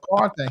of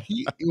Carlton.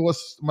 It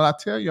was, when I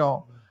tell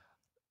y'all,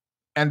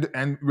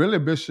 and really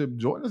Bishop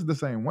Jordan's the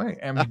same way.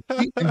 And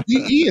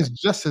DE is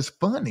just as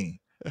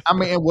funny. I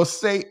mean, it will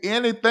say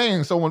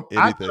anything. So when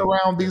I get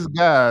around these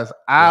guys,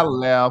 I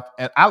laugh,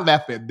 and I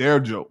laugh at their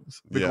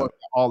jokes because they're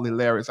all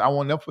hilarious. I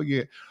will never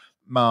forget,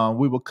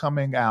 we were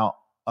coming out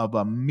of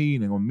a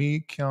meeting with me,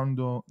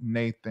 Kendall,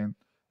 Nathan,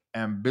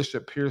 and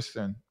Bishop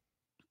Pearson.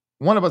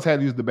 One of us had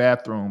to use the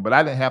bathroom, but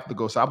I didn't have to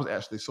go. So I was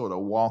actually sort of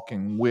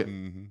walking with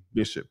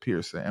Bishop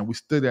Pearson, and we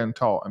stood there and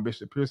talked. And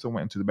Bishop Pearson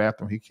went into the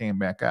bathroom. He came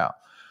back out.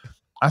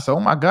 I said,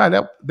 "Oh my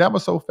God, that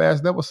was so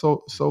fast. That was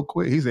so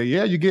quick." He said,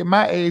 "Yeah, you get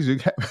my age,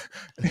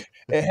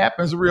 it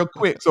happens real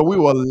quick." So we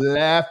were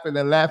laughing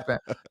and laughing.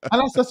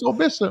 And I said, "So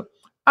Bishop,"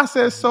 I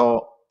said,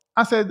 "So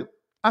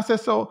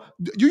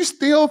do you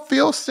still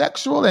feel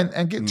sexual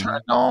and get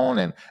turned on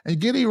and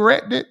get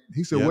erected?"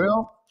 He said,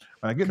 "Well,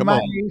 when I get to my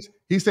age,"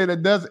 he said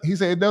it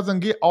doesn't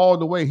get all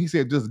the way. He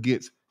said it just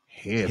gets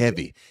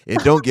heavy.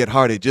 It don't get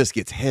hard, it just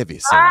gets heavy,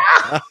 son.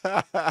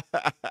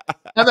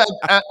 And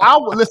I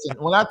would listen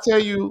when I tell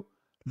you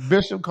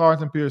Bishop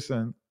Carlton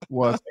Pearson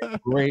was a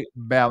great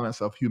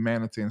balance of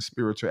humanity and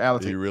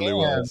spirituality. He really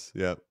was.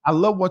 Yeah. I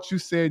love what you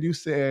said. You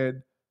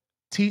said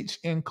teach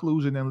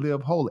inclusion and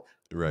live holy.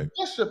 Right.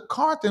 Bishop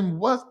Carlton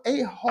was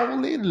a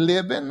holy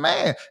living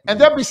man. And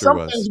there'll be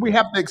some things we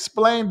have to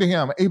explain to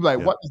him. He'd be like,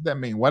 what does that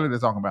mean? What are they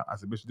talking about? I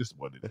said, Bishop, this is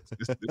what it is.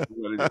 This is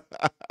what it is.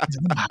 He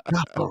said, oh my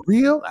God, for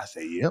real? I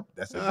said, yep,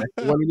 that's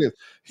exactly what it is.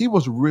 He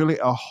was really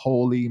a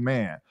holy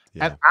man.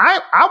 Yeah. And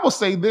I will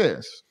say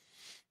this,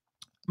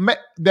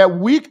 that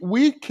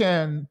we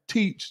can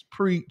teach,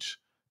 preach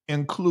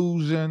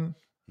inclusion,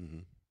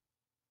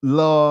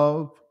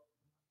 love,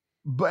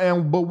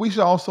 but we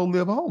should also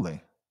live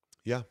holy.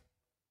 Yeah.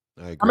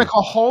 I mean,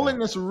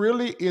 holiness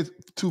really is,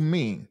 to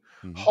me,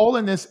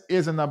 holiness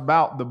isn't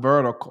about the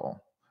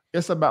vertical.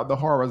 It's about the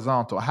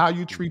horizontal. How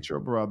you treat your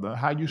brother,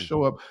 how you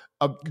show up.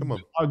 Come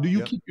on. Do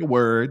you keep your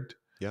word?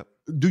 Yep.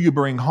 Do you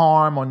bring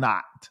harm or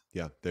not?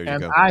 Yeah, there you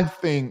go. And I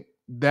think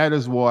that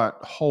is what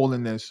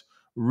holiness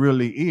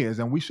really is.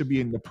 And we should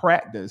be in the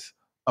practice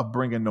of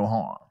bringing no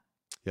harm.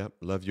 Yep.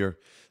 Love your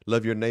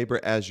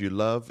neighbor as you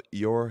love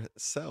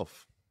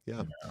yourself.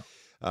 Yeah.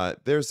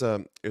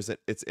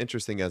 It's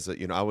interesting as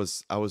I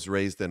was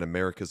raised in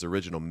America's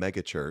original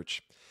megachurch.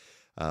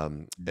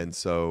 And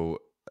so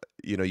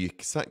you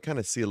kind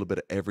of see a little bit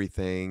of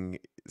everything.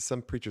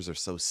 Some preachers are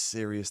so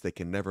serious they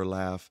can never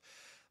laugh.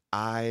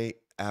 I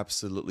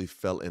absolutely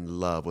fell in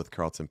love with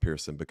Carlton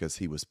Pearson because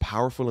he was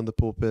powerful in the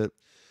pulpit,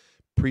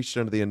 preached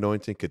under the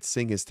anointing, could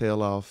sing his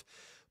tail off,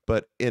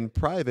 but in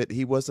private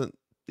he wasn't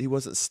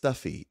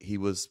stuffy. He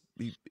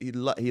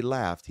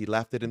laughed. He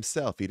laughed at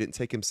himself. He didn't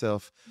take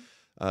himself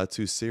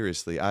too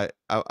seriously. I'm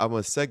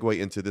gonna segue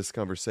into this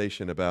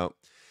conversation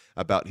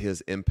about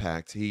his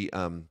impact. He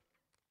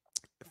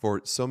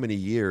for so many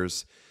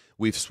years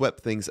we've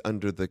swept things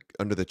under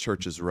the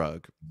church's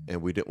rug,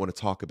 and we didn't want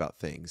to talk about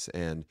things.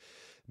 And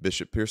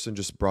Bishop Pearson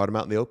just brought him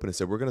out in the open and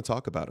said, "We're going to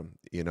talk about them."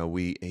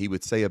 He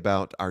would say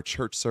about our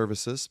church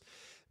services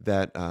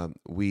that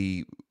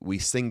we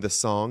sing the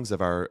songs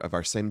of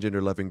our same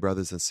gender loving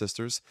brothers and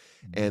sisters,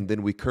 and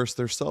then we curse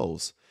their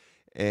souls.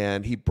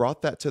 And he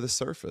brought that to the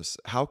surface.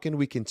 How can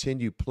we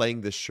continue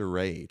playing this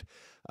charade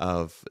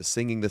of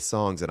singing the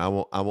songs? And I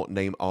won't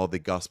name all the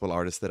gospel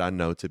artists that I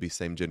know to be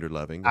same gender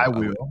loving. I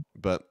will,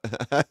 but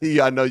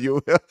yeah, I know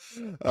you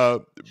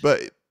will.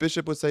 But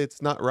Bishop would say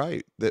it's not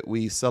right that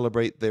we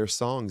celebrate their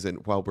songs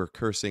and while we're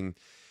cursing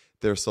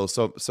their souls.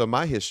 So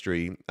my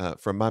history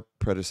from my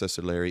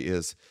predecessor Larry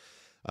is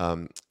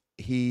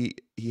he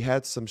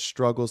had some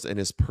struggles in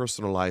his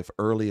personal life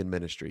early in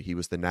ministry. He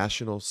was the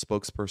national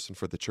spokesperson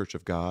for the Church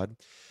of God,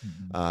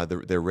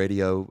 their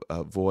radio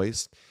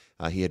voice.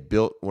 He had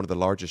built one of the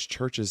largest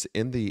churches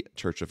in the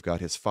Church of God.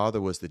 His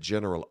father was the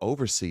general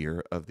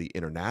overseer of the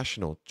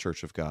International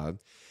Church of God,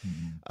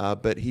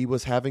 but he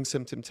was having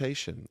some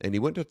temptation. And he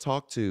went to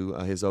talk to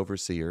his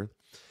overseer,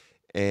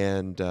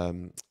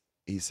 and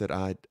he said,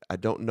 I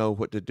don't know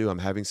what to do. I'm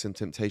having some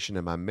temptation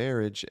in my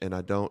marriage, and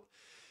I don't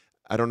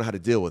know how to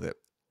deal with it.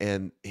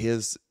 And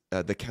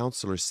the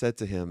counselor said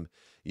to him,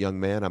 "Young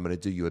man, I'm going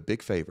to do you a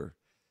big favor.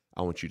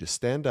 I want you to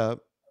stand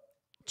up,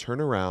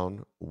 turn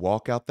around,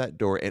 walk out that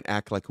door, and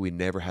act like we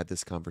never had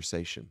this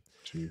conversation."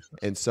 Jesus.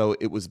 And so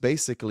it was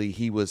basically,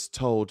 he was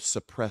told,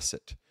 suppress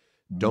it.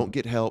 Don't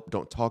get help.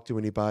 Don't talk to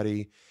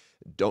anybody.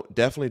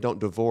 Definitely don't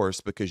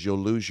divorce, because you'll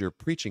lose your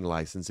preaching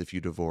license if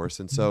you divorce.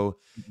 And so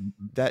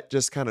that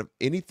just kind of,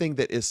 anything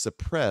that is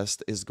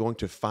suppressed is going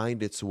to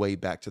find its way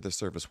back to the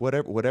surface,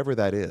 whatever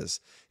that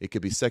is. It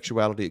could be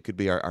sexuality. It could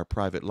be our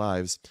private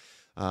lives.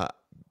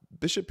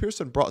 Bishop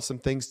Pearson brought some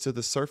things to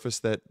the surface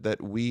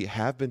that we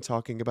have been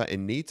talking about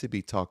and need to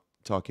be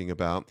talking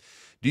about.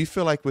 Do you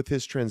feel like with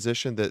his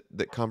transition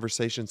that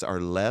conversations are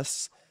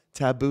less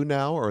taboo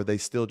now, or are they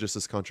still just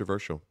as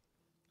controversial?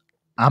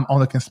 I'm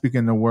only can speak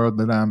in the world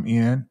that I'm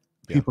in.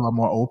 People are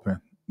more open.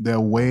 They're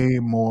way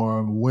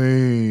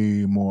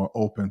more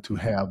open to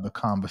have the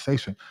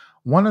conversation.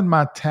 One of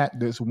my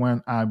tactics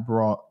when I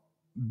brought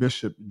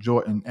Bishop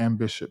Jordan and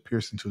Bishop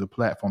Pearson to the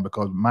platform,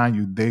 because mind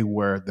you, they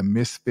were the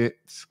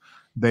misfits.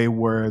 They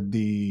were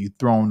the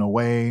thrown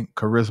away.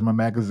 Charisma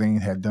Magazine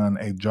had done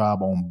a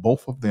job on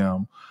both of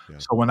them. Yeah.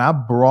 So when I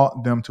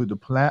brought them to the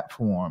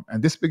platform,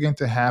 and this began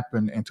to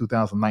happen in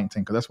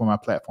 2019, because that's when my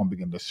platform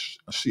began to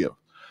shift,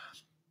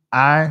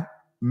 I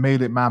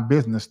made it my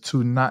business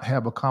to not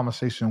have a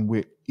conversation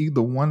with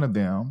either one of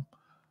them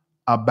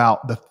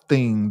about the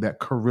thing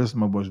that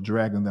charisma was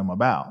dragging them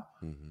about.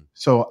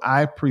 So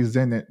I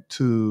presented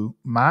to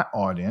my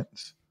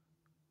audience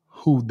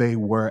who they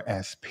were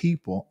as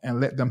people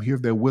and let them hear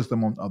their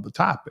wisdom on other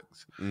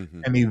topics.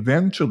 And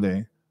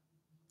eventually,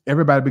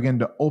 everybody began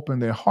to open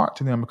their heart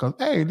to them, because,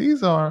 hey,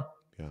 these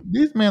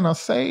men are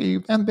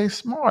saved and they're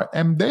smart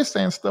and they're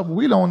saying stuff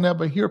we don't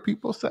ever hear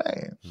people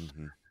say.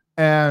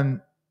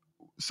 And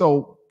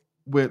so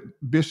with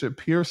Bishop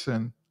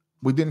Pearson,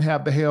 we didn't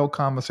have the hell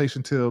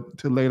conversation till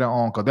later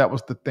on, because that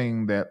was the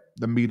thing that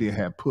the media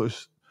had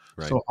pushed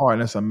so hard.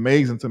 And it's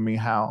amazing to me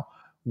how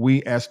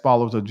we as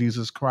followers of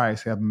Jesus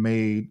Christ have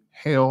made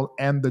hell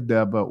and the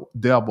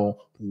devil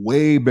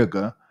way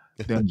bigger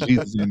than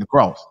Jesus in the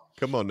cross.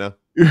 Come on now.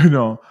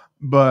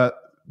 But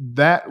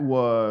that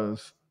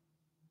was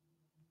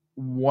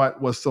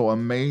what was so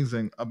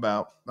amazing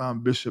about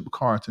Bishop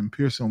Carlton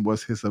Pearson,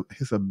 was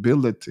his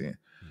ability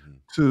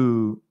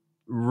to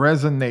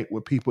resonate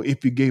with people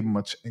if you gave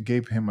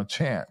him a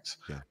chance.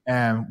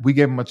 And we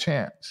gave him a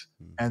chance.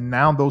 And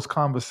now those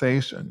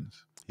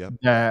conversations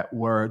that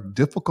were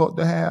difficult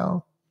to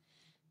have,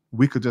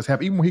 we could just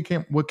have. Even when he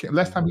came,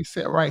 last time he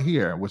sat right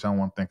here, which I don't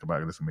want to think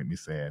about it, this will make me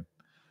sad.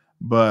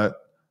 But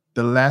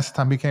the last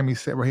time he came, he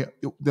sat right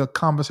here, the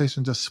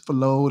conversation just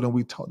flowed and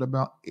we talked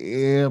about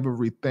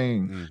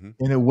everything.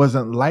 And it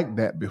wasn't like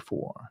that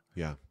before.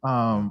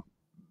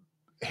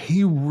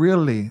 He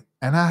really,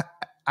 and I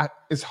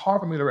it's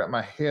hard for me to wrap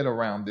my head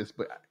around this,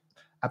 but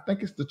I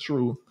think it's the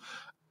truth.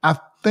 I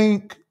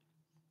think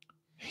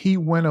he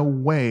went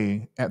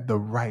away at the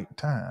right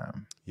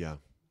time.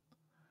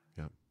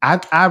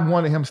 I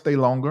wanted him to stay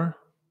longer,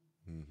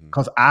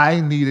 because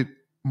I needed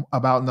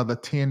about another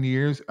 10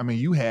 years. I mean,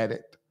 you had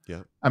it.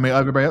 I mean,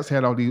 everybody else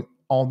had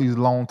all these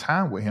long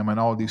time with him and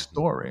all these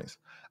stories.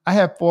 I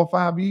had 4 or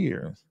 5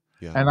 years,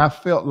 and I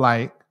felt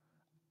like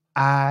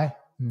I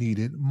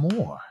needed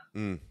more.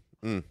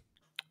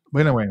 But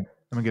anyway,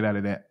 let me get out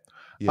of that.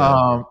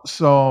 Yeah.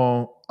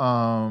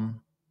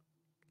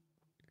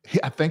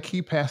 I think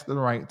he passed at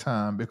the right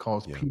time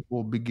because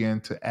people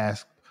begin to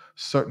ask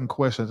certain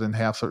questions and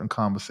have certain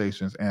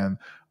conversations, and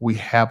we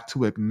have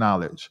to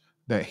acknowledge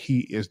that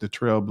he is the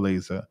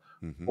trailblazer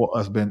for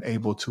us being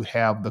able to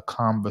have the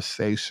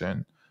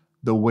conversation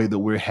the way that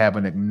we're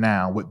having it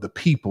now with the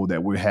people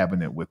that we're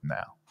having it with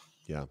now.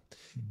 Yeah.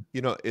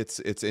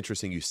 It's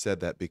interesting you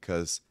said that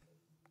because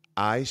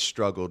I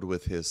struggled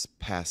with his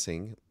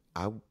passing.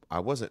 I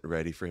wasn't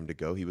ready for him to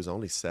go. He was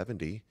only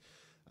 70.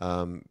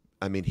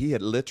 I mean, he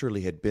had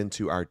literally been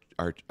to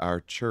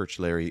our church,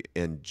 Larry,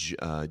 in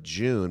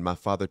June. My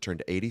father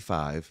turned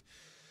 85.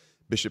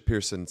 Bishop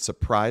Pearson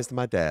surprised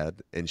my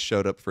dad and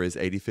showed up for his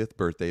 85th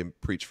birthday and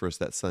preached for us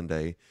that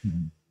Sunday.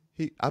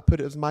 I put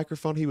his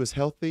microphone. He was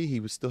healthy.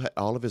 He was still had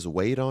all of his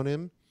weight on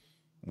him.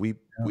 We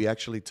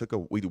actually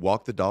we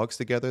walked the dogs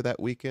together that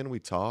weekend. We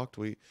talked.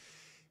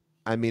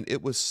 I mean,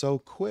 it was so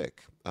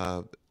quick.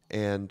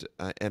 And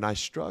I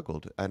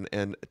struggled.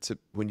 And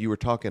when you were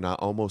talking, I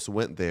almost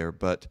went there,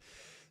 but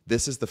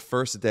this is the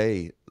first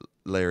day,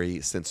 Larry,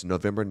 since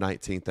November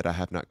 19th that I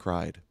have not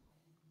cried.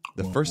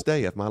 The first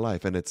day of my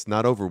life, and it's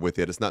not over with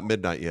yet. It's not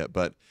midnight yet,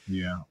 but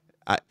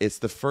it's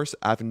the first.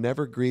 I've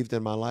never grieved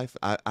in my life.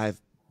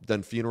 I've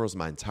done funerals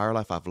my entire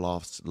life. I've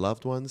lost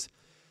loved ones.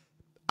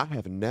 I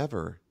have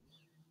never,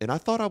 and I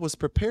thought I was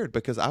prepared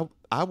because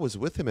I was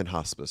with him in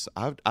hospice.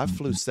 I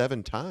flew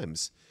 7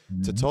 times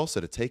to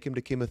Tulsa to take him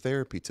to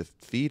chemotherapy, to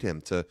feed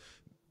him, to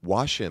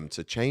wash him,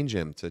 to change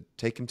him, to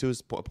take him to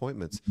his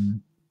appointments.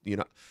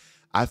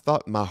 I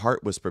thought my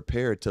heart was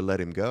prepared to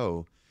let him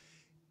go,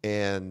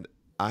 and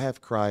I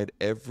have cried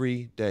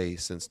every day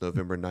since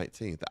November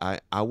 19th.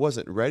 I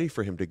wasn't ready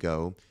for him to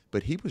go,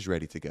 but he was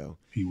ready to go.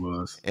 He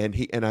was. And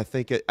I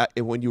think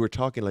when you were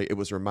talking, like, it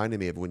was reminding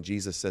me of when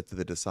Jesus said to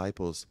the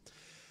disciples,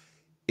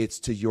 "It's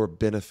to your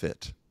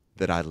benefit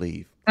that I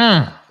leave."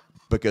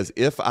 Because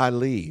if I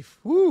leave,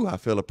 I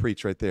feel a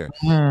preach right there.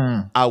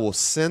 I will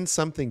send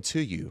something to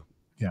you.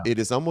 Yeah. It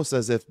is almost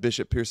as if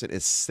Bishop Pearson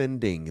is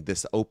sending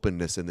this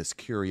openness and this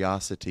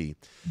curiosity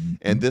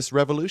and this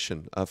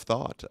revolution of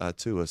thought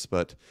to us.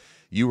 But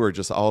you were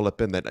just all up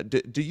in that.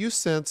 Do you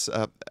sense?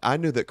 I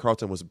knew that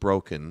Carlton was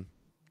broken.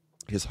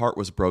 His heart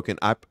was broken.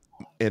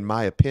 In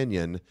my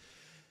opinion,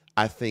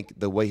 I think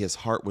the way his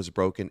heart was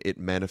broken, it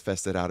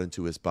manifested out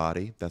into his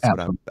body. That's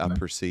what I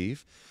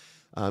perceive.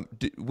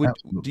 Do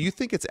you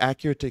think it's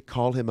accurate to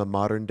call him a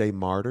modern day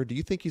martyr? Do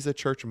you think he's a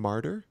church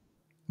martyr?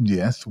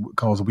 Yes,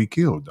 because we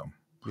killed him.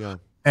 Yeah.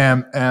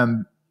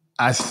 And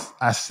I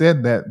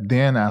said that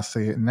then, I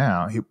say it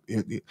now.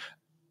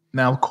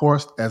 Now, of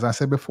course, as I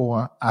said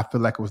before, I feel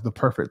like it was the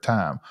perfect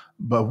time.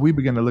 But we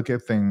begin to look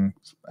at things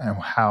and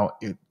how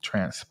it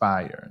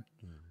transpired.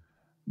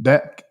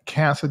 That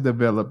cancer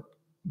developed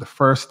the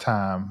first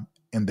time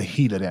in the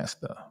heat of that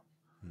stuff.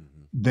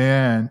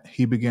 Then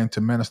he began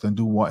to minister and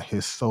do what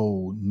his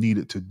soul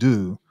needed to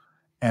do,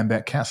 and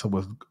that cancer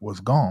was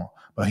gone.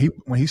 But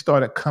when he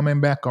started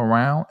coming back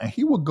around, and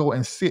he would go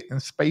and sit in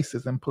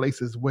spaces and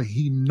places where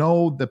he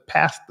know the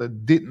pastor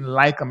didn't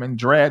like him and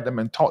dragged him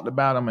and talked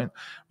about him and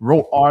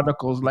wrote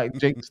articles like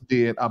Jakes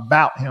did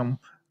about him.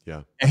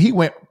 Yeah. And he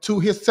went to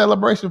his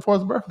celebration for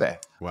his birthday.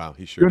 Wow,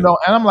 he sure did. And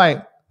I'm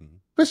like,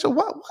 Bishop,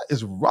 what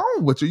is wrong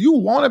with you? You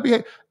want to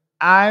be?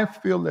 I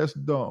feel as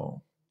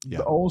though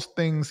those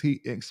things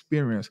he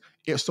experienced,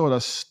 it sort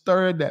of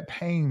stirred that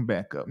pain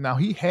back up. Now,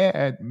 he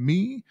had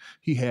me,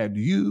 he had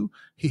you,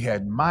 he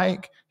had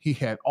Mike, he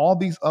had all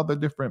these other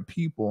different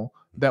people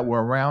that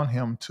were around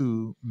him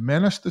to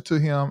minister to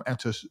him and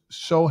to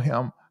show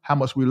him how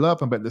much we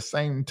love him. But at the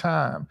same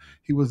time,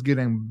 he was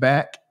getting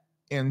back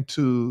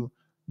into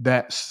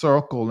that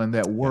circle and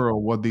that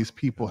world where these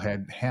people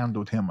had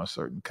handled him a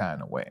certain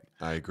kind of way.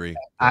 I agree.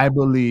 I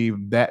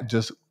believe that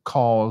just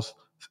caused,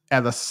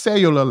 at a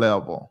cellular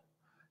level,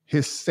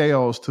 his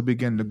cells to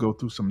begin to go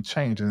through some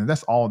changes. And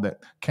that's all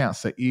that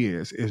cancer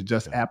is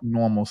just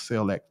abnormal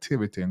cell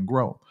activity and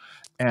growth.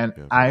 And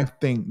I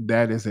think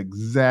that is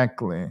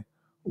exactly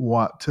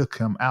what took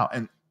him out.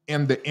 And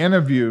in the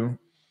interview,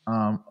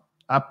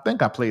 I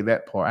think I played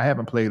that part. I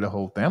haven't played the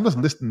whole thing. I'm just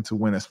listening to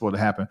when it's supposed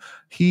to happen.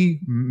 He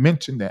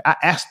mentioned that. I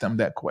asked him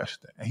that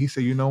question. And he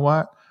said, you know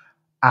what?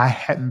 I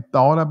hadn't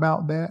thought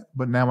about that,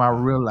 but now I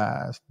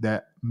realize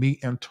that me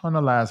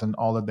internalizing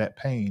all of that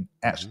pain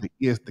actually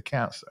is the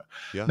cancer.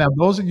 Yeah. Now,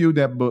 those of you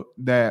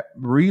that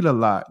read a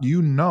lot,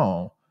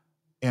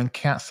 in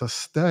cancer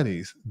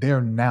studies, they're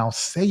now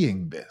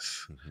saying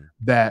this,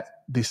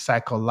 that the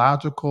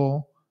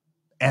psychological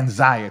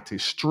anxiety,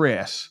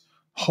 stress,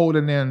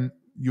 holding in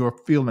your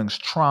feelings,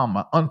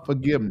 trauma,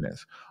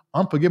 unforgiveness.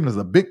 Unforgiveness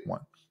is a big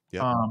one.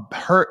 Yeah.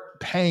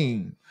 Hurt,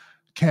 pain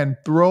can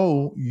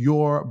throw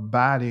your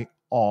body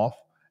off,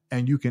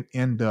 and you can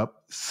end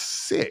up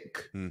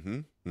sick.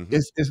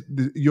 It's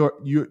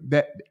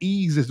that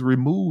ease is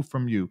removed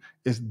from you.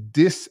 It's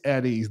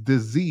dis-at-ease,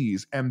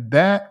 disease, and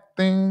that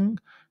thing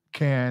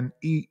can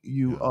eat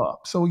you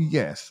up. So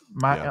yes,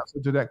 my answer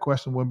to that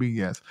question would be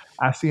yes.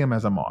 I see him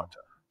as a martyr.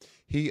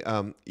 He,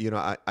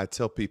 I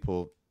tell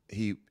people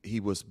he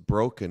was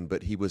broken,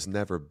 but he was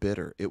never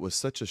bitter. It was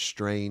such a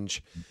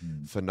strange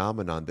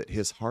phenomenon that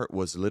his heart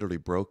was literally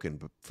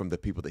broken from the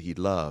people that he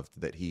loved,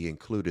 that he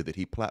included, that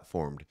he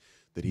platformed,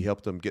 that he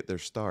helped them get their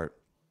start.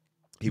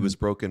 He was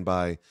broken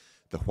by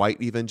the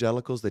white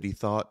evangelicals that he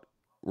thought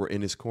were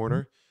in his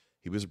corner.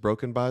 He was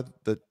broken by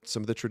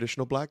some of the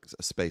traditional black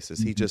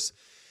spaces.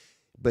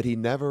 But he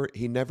never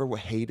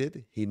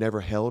hated. He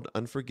never held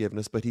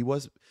unforgiveness. But he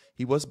was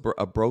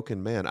a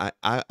broken man.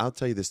 I'll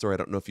tell you this story. I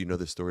don't know if you know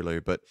this story,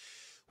 Larry, but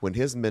when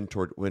his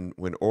mentor, when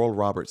Oral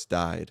Roberts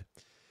died,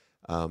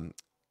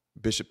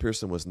 Bishop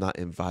Pearson was not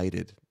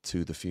invited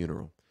to the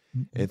funeral.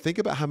 And think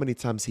about how many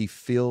times he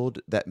filled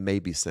that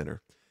Maybe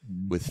Center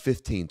with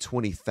 15,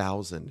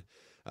 20,000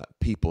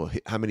 people.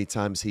 How many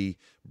times he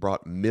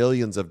brought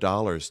millions of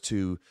dollars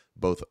to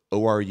both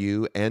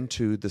ORU and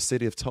to the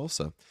city of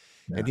Tulsa.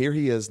 Yeah. And here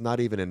he is, not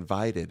even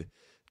invited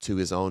to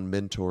his own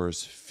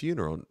mentor's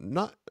funeral.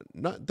 Not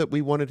that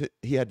we wanted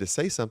he had to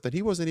say something.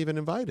 He wasn't even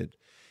invited.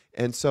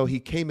 And so he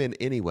came in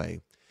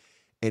anyway,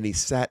 and he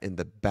sat in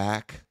the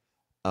back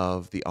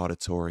of the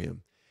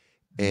auditorium.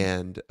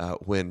 And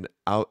when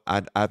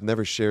I've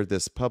never shared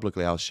this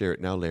publicly, I'll share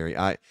it now, Larry.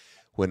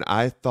 When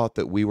I thought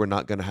that we were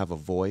not going to have a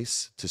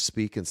voice to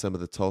speak in some of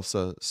the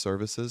Tulsa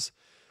services,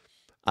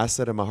 I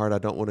said in my heart, I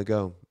don't want to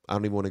go. I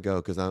don't even want to go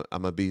because I'm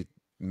going to be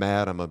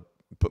mad. I'm going to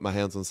put my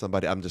hands on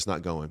somebody. I'm just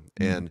not going.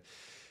 And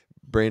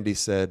Brandy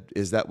said,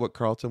 is that what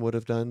Carlton would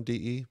have done,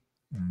 DE?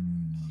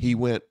 He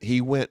went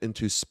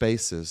into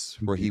spaces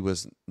where he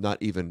was not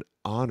even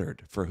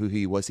honored for who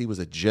he was. He was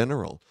a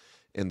general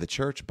in the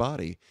church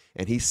body,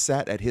 and he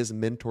sat at his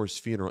mentor's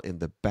funeral in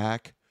the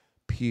back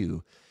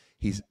pew.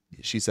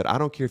 She said, I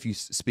don't care if you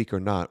speak or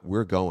not,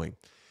 we're going.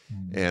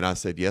 And I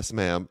said, yes,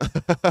 ma'am.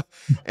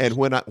 And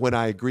when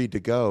I agreed to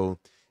go,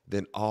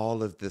 then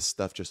all of this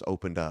stuff just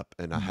opened up,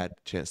 and I had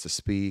a chance to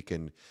speak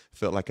and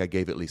felt like I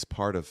gave at least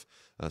part of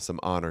some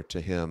honor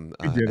to him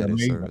at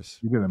his service.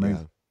 You did amazing.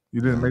 Yeah. You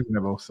did amazing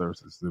at both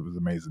services. It was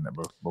amazing at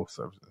both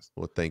services.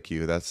 Well, thank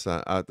you. That's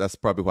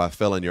probably why I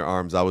fell in your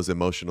arms. I was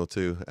emotional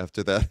too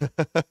after that.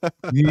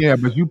 Yeah,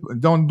 but you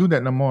don't do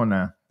that no more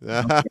now.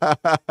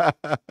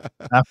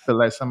 I feel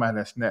like somebody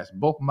that snatched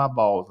both of my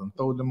balls and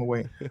threw them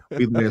away.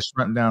 We let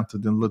shrunk down to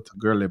them little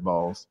girly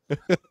balls.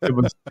 It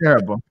was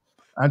terrible.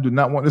 I do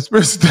not want this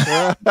person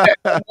to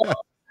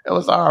it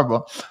was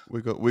horrible.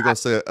 We're gonna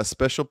say a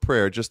special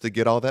prayer just to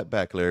get all that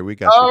back, Larry. We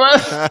got all you.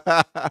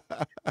 right.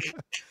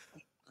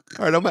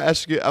 All right, I'm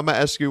gonna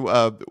ask you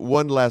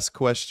one last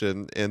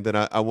question, and then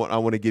I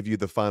want to give you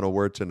the final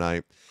word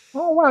tonight.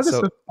 Oh wow,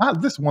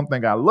 this is one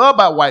thing I love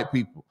about white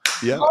people.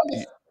 Yeah,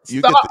 you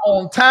start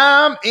on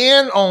time,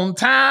 end on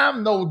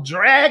time, no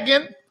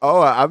dragging.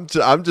 Oh, I'm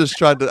just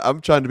trying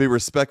to be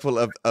respectful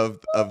of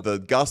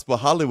the gospel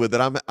Hollywood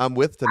that I'm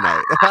with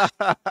tonight.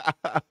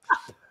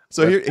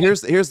 So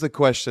here's the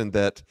question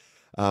that.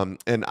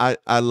 And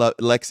I love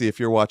Lexi. If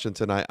you're watching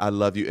tonight, I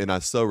love you, and I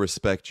so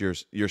respect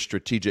your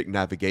strategic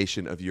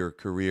navigation of your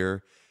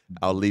career.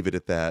 I'll leave it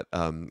at that.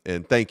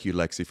 And thank you,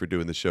 Lexi, for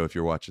doing the show. If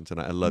you're watching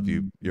tonight, I love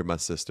you. You're my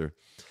sister.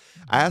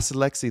 I asked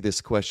Lexi this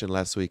question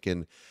last week,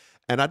 and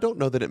I don't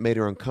know that it made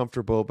her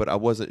uncomfortable, but I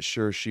wasn't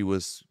sure she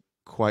was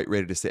quite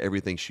ready to say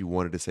everything she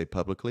wanted to say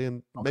publicly,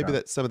 and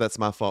maybe some of that's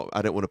my fault.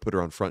 I didn't want to put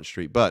her on Front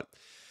Street, but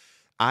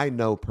I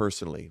know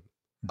personally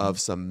of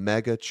some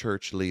mega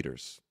church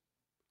leaders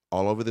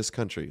all over this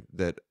country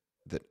that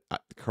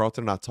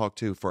Carlton and I talked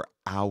to for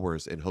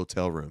hours in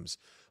hotel rooms,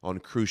 on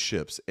cruise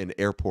ships, in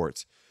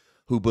airports,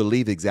 who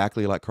believe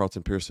exactly like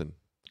Carlton Pearson.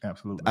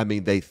 Absolutely. I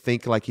mean, they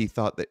think like he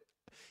thought. That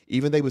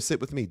even they would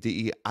sit with me,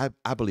 DE,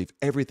 I believe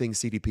everything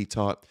CDP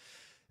taught,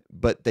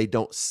 but they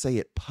don't say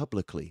it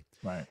publicly.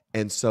 Right.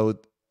 And so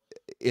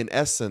in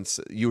essence,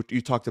 you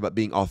talked about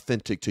being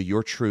authentic to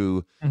your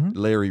true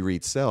Larry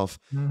Reid self.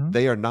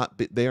 They are not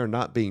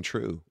being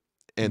true.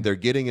 And they're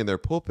getting in their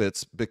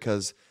pulpits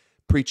because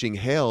preaching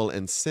hell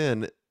and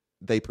sin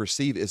they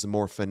perceive is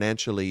more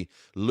financially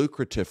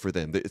lucrative for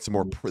them.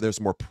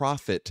 There's more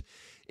profit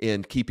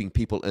in keeping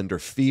people under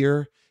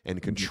fear and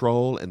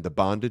control and the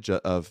bondage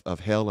of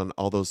hell and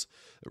all those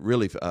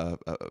really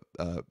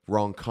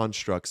wrong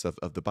constructs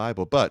of the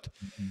Bible. But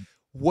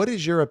what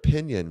is your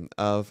opinion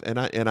of, and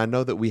I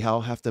know that we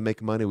all have to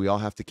make money, we all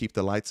have to keep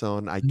the lights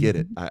on. I get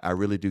it. I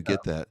really do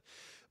get that.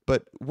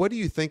 But what do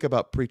you think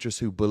about preachers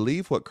who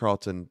believe what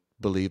Carlton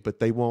believed, but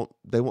they won't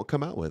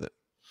come out with it?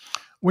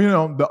 Well, you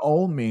know, the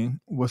old me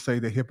will say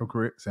they're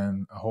hypocrites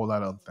and a whole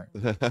lot of other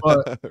things.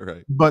 But,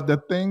 right. But the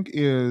thing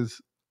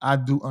is, I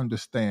do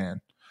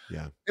understand.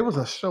 Yeah. It was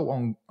a show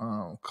on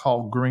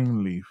called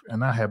Greenleaf,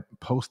 and I have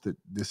posted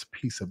this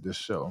piece of this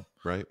show.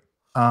 Right.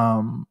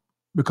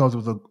 Because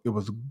it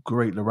was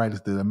great. The writers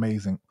did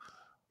amazing.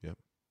 Yep.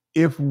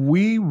 If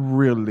we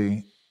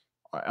really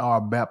are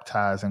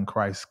baptized in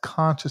Christ's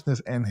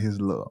consciousness and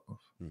His love,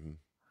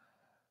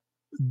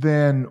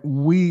 then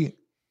we,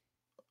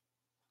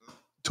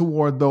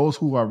 toward those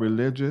who are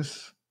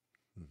religious,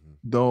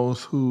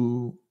 those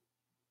who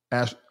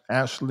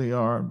actually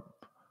are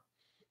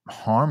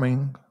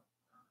harming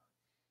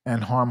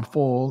and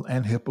harmful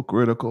and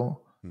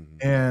hypocritical,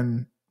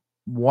 in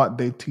what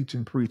they teach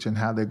and preach and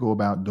how they go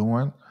about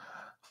doing,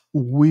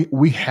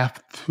 we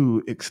have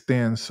to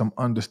extend some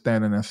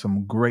understanding and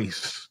some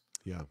grace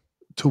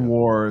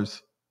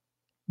towards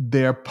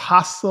their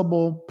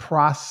possible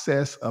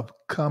process of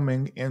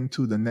coming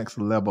into the next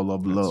level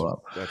of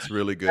love. That's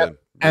really good.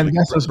 And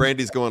that's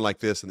Brandy's going like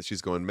this, and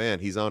she's going, man,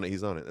 he's on it.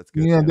 He's on it. That's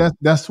good. Yeah,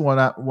 that's what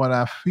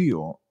I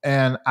feel.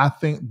 And I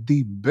think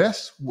the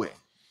best way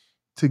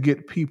to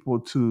get people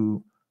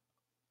to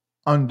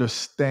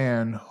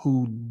understand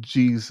who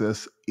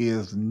Jesus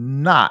is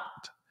not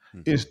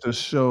is to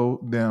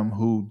show them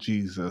who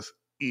Jesus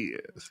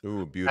is.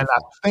 Ooh, beautiful. And I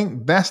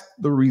think that's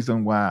the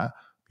reason why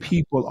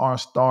people are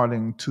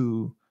starting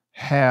to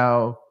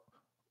have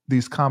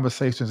these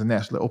conversations and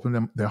actually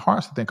open their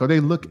hearts to think. Because they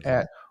look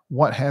at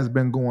what has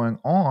been going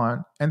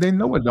on and they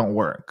know it don't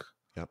work.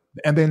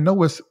 And they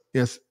know it's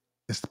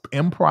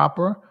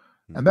improper.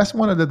 And that's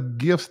one of the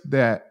gifts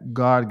that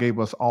God gave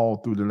us all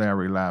through the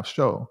Larry Live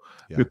show,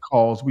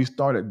 because we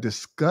started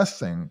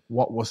discussing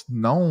what was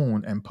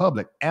known in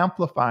public,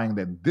 amplifying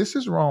that this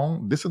is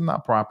wrong, this is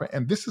not proper,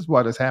 and this is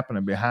what is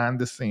happening behind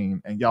the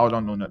scene, and y'all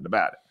don't know nothing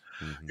about it.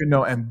 You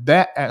know, and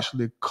that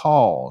actually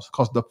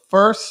because the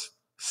first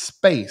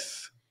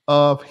space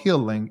of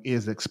healing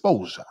is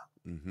exposure.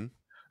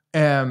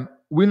 And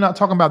we're not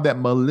talking about that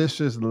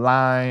malicious,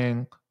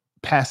 lying,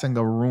 passing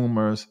of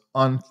rumors,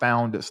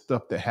 unfounded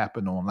stuff that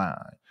happened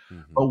online.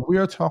 But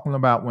we're talking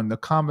about when the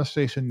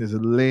conversation is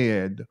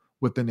led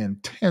with an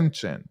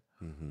intention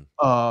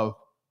of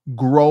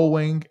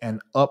growing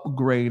and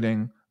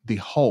upgrading the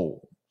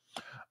whole.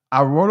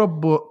 I wrote a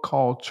book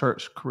called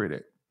Church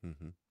Critic.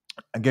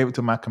 I gave it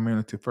to my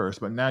community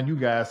first, but now you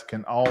guys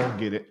can all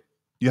get it.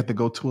 You have to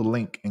go to a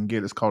link and get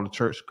it. It's called a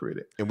Church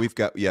Critic. And we've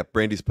got,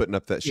 Brandy's putting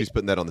up that. She's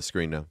putting that on the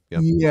screen now.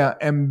 Yeah.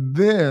 And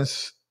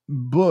this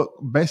book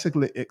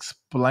basically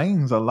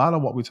explains a lot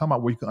of what we're talking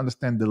about, where you can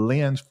understand the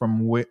lens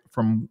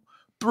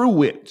through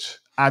which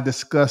I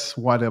discuss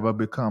whatever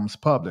becomes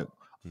public.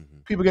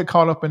 People get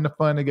caught up in the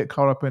fun, they get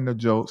caught up in the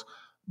jokes,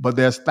 but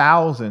there's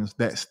thousands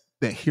that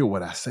hear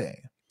what I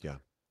say.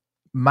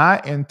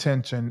 My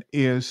intention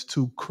is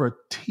to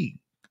critique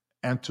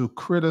and to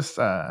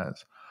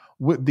criticize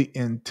with the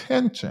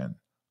intention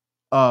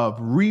of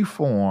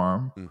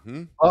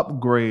reform,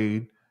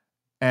 upgrade,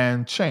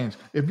 and change.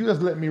 If you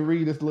just let me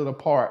read this little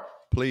part,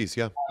 please,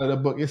 out of the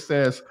book, it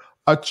says,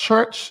 a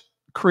church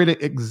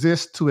critic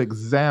exists to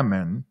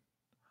examine,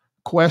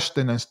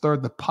 question, and stir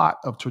the pot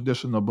of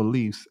traditional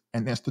beliefs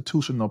and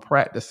institutional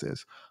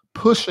practices,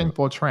 pushing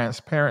for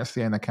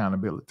transparency and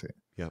accountability.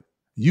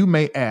 You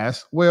may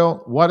ask,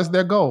 well, what is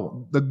their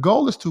goal? The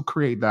goal is to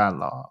create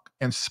dialogue,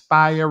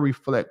 inspire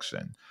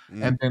reflection,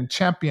 and then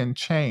champion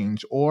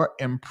change or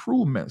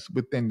improvements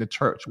within the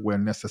church where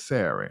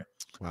necessary.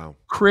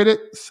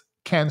 Critics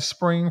can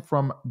spring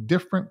from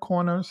different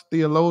corners,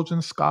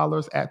 theologians,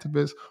 scholars,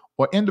 activists,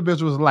 or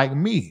individuals like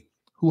me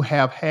who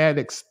have had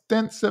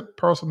extensive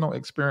personal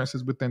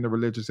experiences within the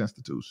religious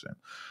institution.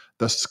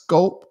 The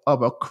scope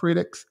of a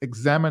critic's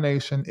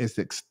examination is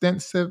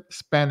extensive,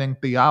 spanning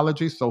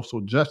theology,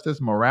 social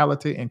justice,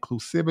 morality,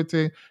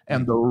 inclusivity,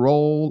 and the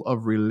role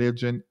of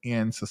religion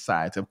in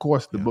society. Of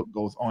course, the book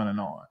goes on and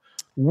on.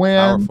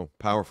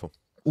 Powerful.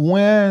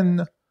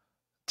 When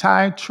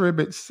Ty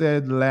Tribbett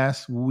said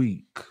last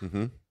week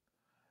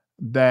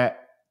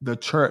that the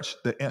church,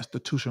 the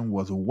institution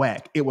was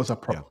whack, it was a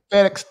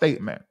prophetic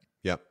statement.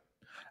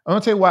 I'm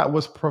gonna tell you why it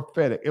was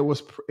prophetic. It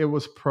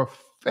was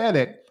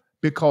prophetic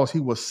because he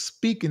was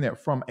speaking it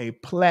from a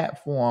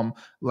platform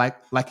like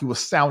he was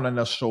sounding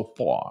a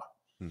shofar.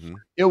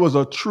 It was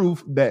a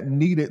truth that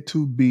needed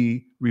to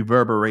be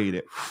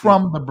reverberated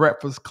from the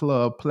Breakfast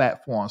Club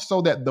platform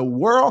so that the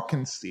world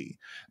can see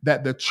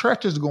that the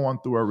church is going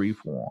through a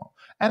reform.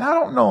 And I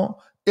don't know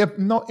if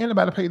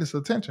anybody paid this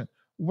attention.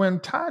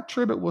 When Ty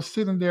Tribbett was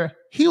sitting there,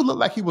 he looked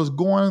like he was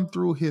going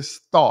through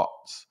his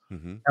thoughts.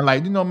 And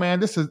like,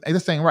 man, this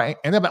ain't right.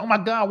 And they're like, oh my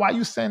God, why are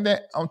you saying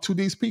that to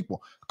these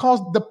people?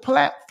 Because the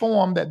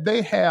platform that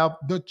they have,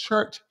 the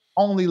church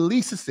only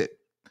leases it.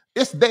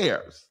 It's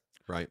theirs.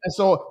 And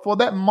so for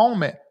that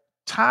moment,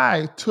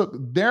 Ty took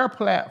their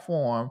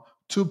platform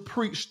to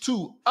preach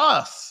to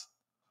us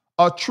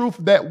a truth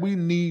that we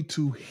need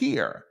to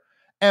hear.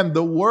 And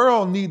the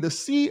world need to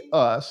see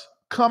us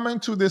coming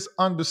to this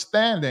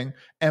understanding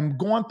and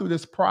going through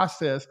this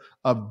process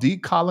of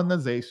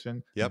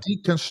decolonization,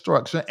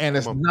 deconstruction, and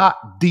it's not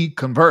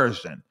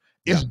deconversion.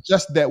 It's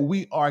just that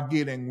we are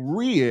getting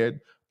rid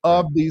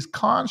of these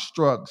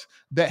constructs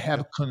that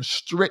have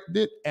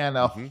constricted and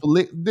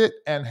afflicted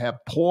and have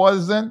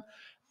poisoned.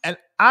 And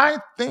I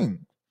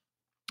think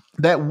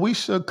that we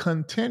should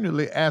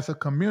continually, as a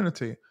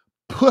community,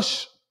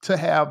 push to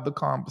have the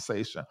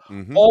conversation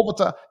over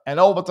to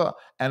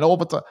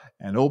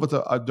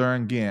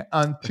during again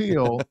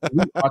until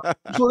we are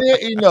clear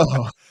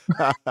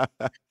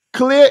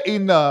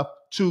enough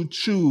to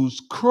choose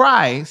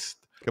Christ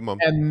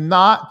and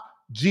not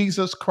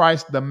Jesus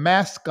Christ, the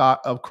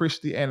mascot of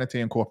Christianity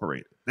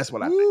Incorporated. That's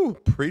what I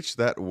think. Preach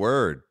that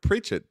word.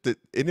 Preach it. Did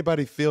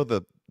anybody feel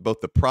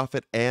both the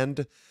prophet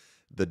and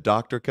the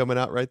doctor coming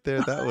out right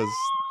there. That was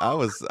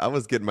I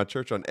was getting my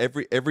church on.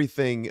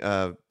 Everything.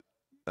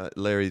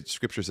 Larry,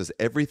 Scripture says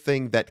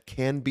everything that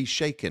can be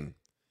shaken,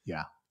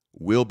 Yeah.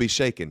 will be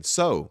shaken.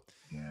 So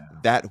Yeah.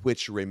 that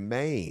which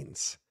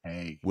remains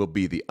Hey. will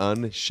be the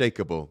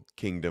unshakable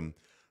kingdom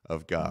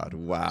of God.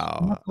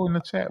 Wow. In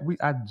the chat,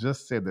 I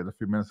just said that a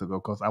few minutes ago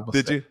because I was.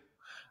 Did you?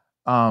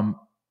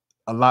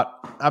 A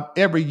lot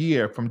every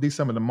year from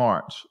December to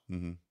March.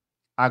 Mm-hmm.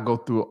 I go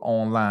through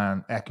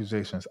online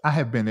accusations. I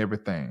have been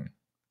everything.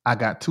 I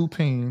got 2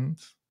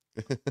 pins.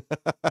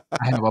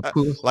 I have a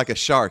push. Like a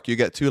shark. You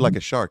got 2 like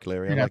a shark,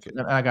 Larry. I like it.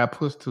 I got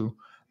pushed too.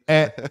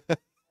 And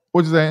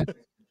what you saying?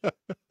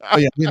 Oh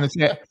yeah, in the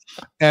chat.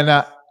 And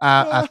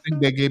I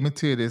think they gave me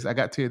titties. I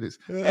got titties.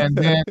 And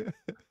then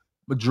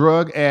the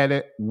drug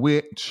addict,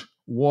 witch,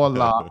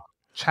 warlock,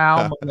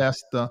 child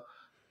molester.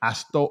 I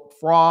stole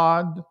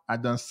fraud. I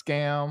done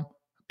scam,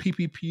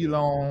 PPP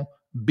loan,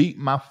 beat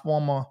my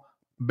former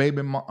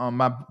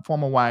my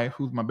former wife,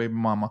 who's my baby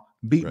mama,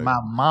 beat Right. my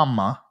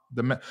mama.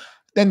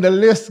 Then the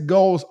list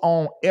goes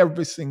on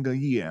every single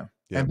year.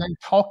 Yeah. And then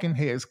talking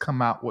heads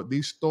come out with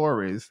these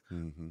stories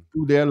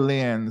through their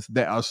lens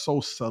that are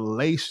so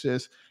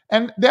salacious.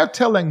 And they're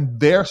telling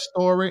their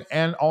story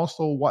and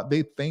also what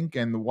they think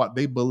and what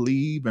they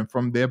believe and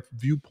from their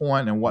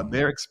viewpoint and what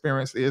their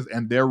experience is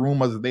and their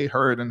rumors they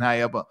heard and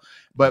however.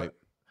 But Right.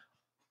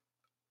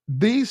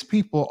 these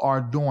people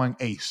are doing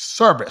a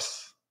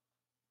service,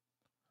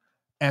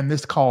 and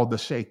it's called the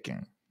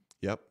shaking.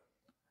 Yep.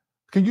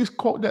 Can you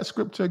quote that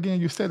scripture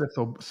again? You said it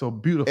so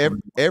beautifully.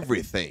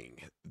 Everything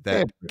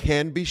that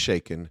can be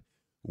shaken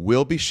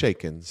will be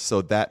shaken,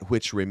 so that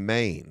which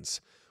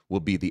remains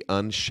will be the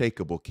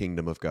unshakable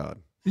kingdom of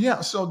God.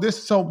 Yeah, so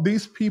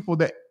these people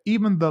that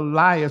even the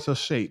liars are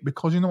shaped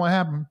because you know what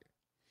happened?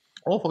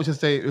 Old folks should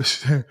say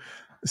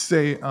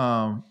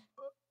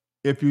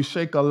if you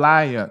shake a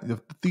liar, the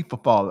thief will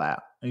fall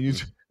out.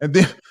 And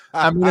then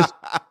I mean it's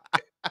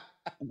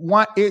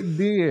what it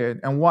did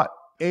and what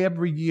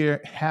every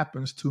year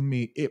happens to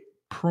me, it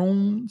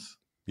prunes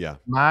Yeah.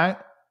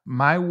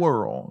 my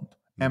world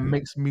and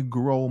makes me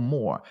grow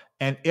more.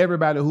 And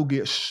everybody who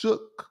gets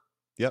shook,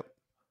 Yep.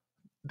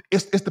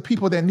 it's the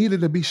people that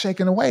needed to be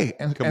shaken away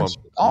and Come on.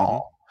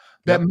 all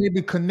that Yep. may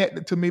be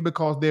connected to me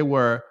because they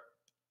were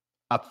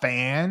a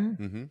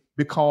fan,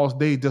 because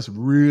they just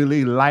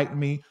really liked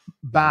me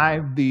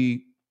by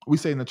we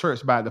say in the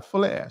church, by the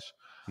flesh.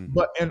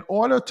 But in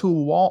order to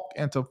walk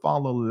and to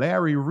follow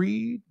Larry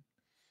Reid,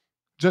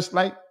 just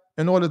like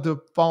in order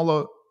to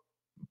follow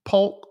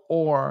Paulk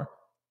or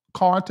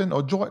Carlton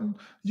or Jordan,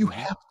 you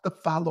have to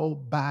follow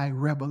by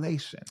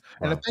revelation.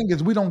 And the thing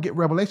is, we don't get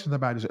revelations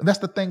about it. And that's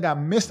the thing I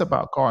missed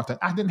about Carlton.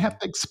 I didn't have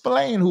to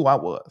explain who I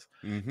was.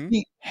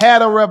 He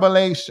had a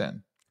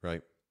revelation.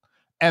 Right.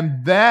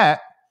 And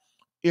that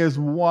is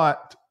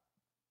what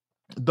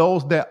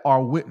those that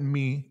are with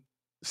me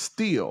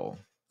still.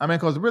 I mean,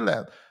 because really,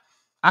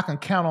 I can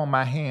count on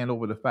my hand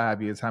over the 5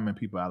 years how many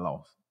people I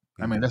lost.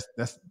 I mean,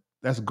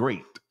 that's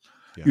great.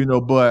 Yeah. You know,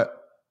 but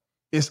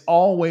it's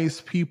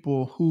always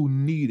people who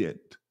needed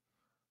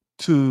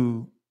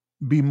to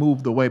be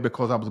moved away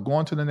because I was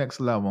going to the next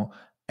level,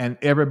 and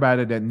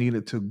everybody that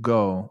needed to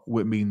go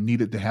with me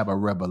needed to have a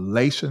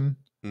revelation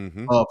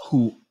of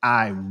who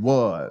I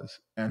was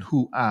and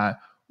who I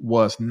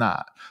was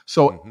not.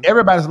 So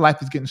everybody's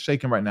life is getting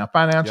shaken right now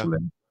financially.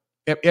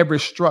 Every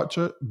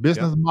structure,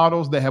 business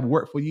models that have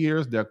worked for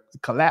years, they're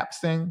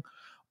collapsing.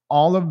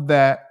 All of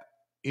that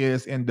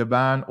is in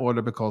divine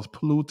order because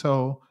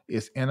Pluto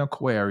is in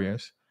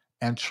Aquarius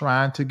and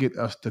trying to get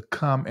us to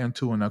come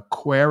into an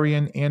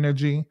Aquarian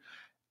energy.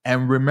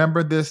 And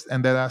remember this,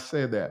 and that I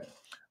said that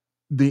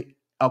the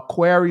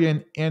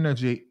Aquarian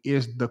energy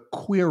is the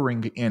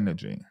queering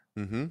energy.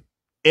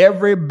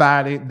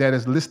 Everybody that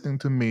is listening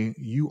to me,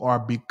 you are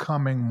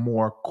becoming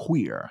more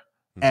queer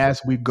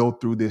as we go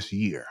through this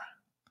year.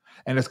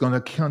 And it's going to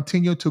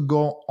continue to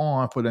go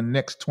on for the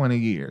next 20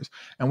 years.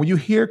 And when you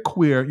hear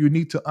queer, you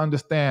need to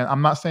understand,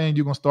 I'm not saying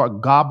you're going to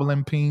start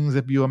gobbling peens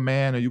if you're a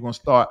man or you're going to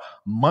start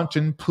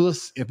munching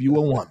puss if you're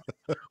a woman.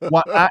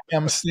 What I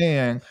am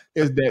saying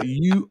is that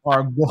you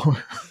are going...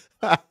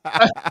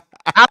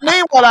 I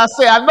mean what I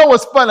say. I know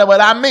it's funny, but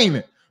I mean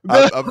it.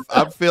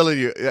 I'm feeling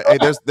you. Hey,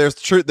 there's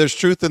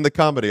truth in the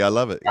comedy. I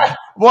love it.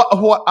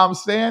 What I'm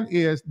saying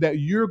is that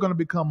you're going to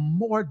become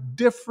more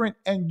different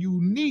and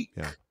unique.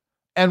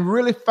 And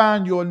really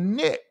find your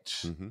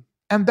niche.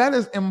 And that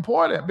is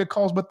important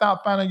because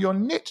without finding your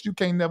niche, you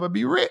can never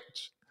be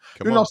rich.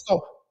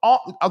 So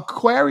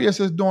Aquarius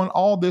is doing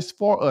all this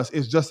for us.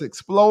 It's just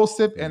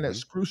explosive and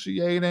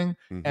excruciating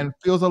and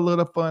feels a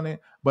little funny.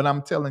 But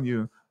I'm telling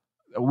you,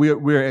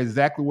 we're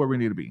exactly where we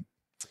need to be.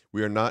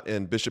 We are not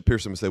in, Bishop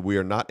Pearson said, we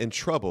are not in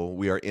trouble.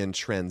 We are in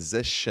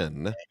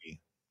transition.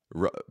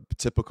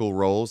 Typical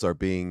roles are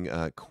being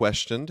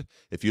questioned.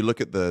 If you look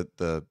at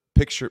the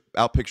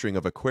picturing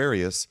of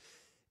Aquarius,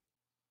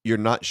 you're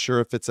not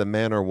sure if it's a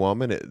man or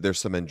woman. There's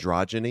some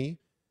androgyny.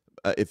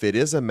 If it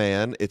is a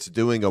man, it's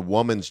doing a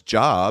woman's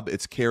job.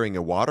 It's carrying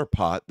a water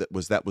pot. That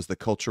was the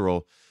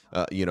cultural,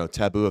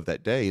 taboo of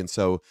that day. And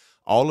so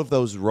all of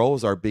those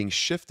roles are being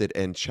shifted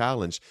and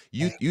challenged.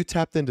 You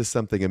tapped into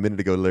something a minute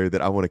ago, Larry,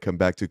 that I want to come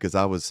back to,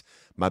 because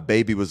my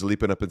baby was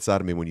leaping up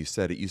inside of me when you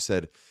said it. You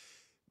said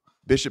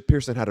Bishop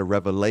Pearson had a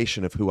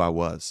revelation of who I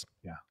was.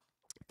 Yeah.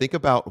 Think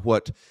about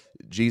what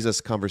Jesus'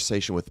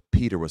 conversation with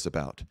Peter was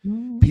about.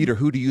 Peter,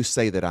 who do you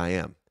say that I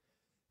am?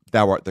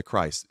 Thou art the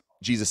Christ.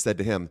 Jesus said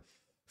to him,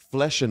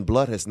 flesh and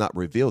blood has not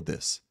revealed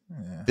this.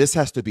 Yeah. This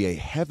has to be a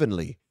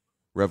heavenly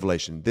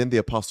revelation. Then the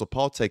Apostle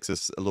Paul takes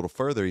us a little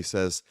further. He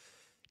says,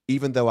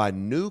 even though I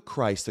knew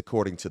Christ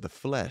according to the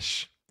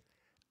flesh,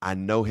 I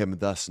know him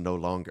thus no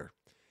longer.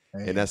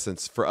 Hey. In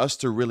essence, for us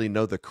to really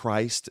know the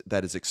Christ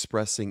that is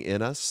expressing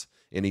in us,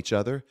 in each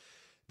other,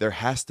 there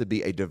has to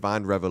be a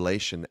divine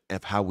revelation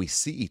of how we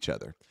see each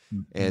other,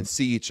 and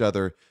see each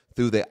other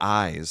through the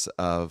eyes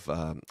of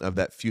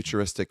that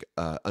futuristic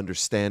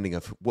understanding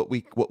of what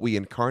we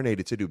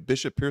incarnated to do.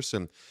 Bishop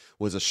Pearson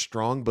was a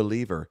strong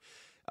believer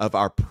of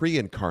our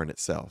pre-incarnate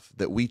self,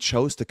 that we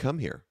chose to come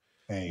here.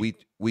 Hey.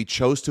 We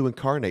chose to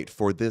incarnate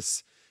for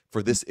this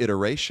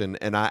iteration.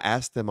 And I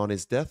asked him on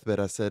his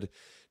deathbed, I said,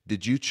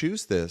 did you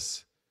choose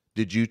this?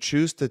 Did you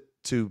choose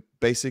to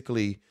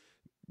basically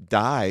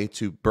die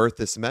to birth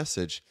this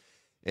message?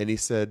 And he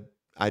said,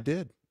 I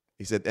did.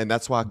 He said, and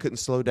that's why I couldn't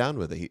slow down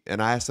with it.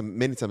 And I asked him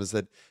many times, I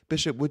said,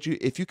 Bishop,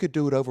 if you could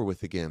do it over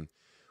with again,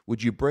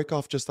 would you break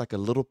off just like a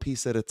little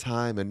piece at a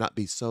time and not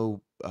be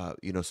so,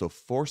 so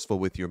forceful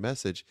with your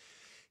message?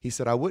 He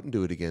said, I wouldn't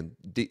do it again.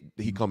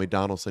 He called me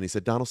Donaldson. He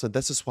said, Donaldson,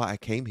 this is why I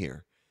came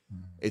here.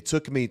 It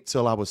took me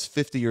till I was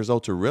 50 years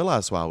old to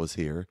realize why I was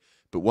here.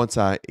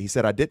 But he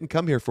said, I didn't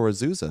come here for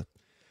Azusa.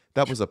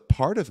 That was a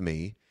part of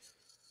me.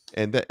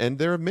 And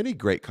there are many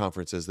great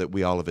conferences that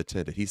we all have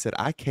attended. He said,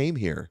 I came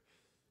here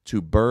to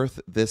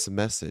birth this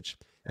message,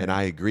 and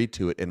I agreed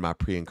to it in my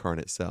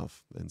pre-incarnate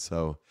self. And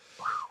so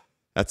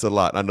that's a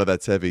lot. I know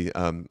that's heavy.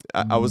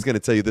 I was going to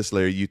tell you this,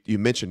 Larry. You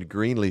mentioned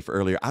Greenleaf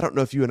earlier. I don't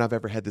know if you and I've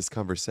ever had this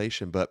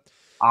conversation, but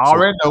I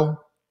already know.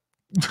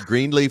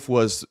 Greenleaf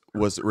was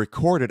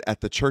recorded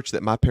at the church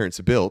that my parents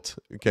built,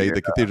 the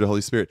Cathedral of the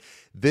Holy Spirit.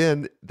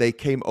 Then they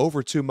came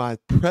over to my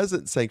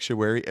present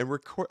sanctuary and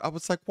record. I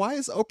was like, why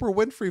is Oprah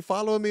Winfrey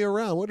following me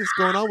around? What is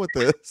going on with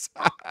this?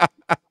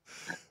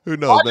 Who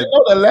knows? I didn't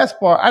know that last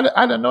part.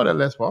 I didn't know that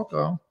last part.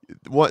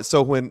 Okay.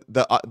 So when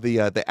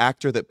the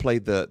actor that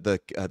played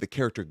the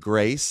character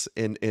Grace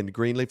in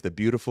Greenleaf, the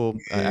beautiful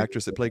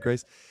actress that played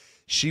Grace,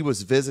 she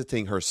was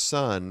visiting her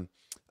son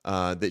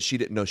that she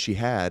didn't know she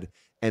had.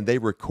 And they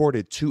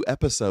recorded 2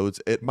 episodes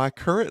at my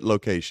current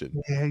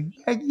location. Yeah.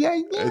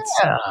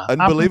 It's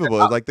unbelievable.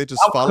 Like they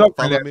just follow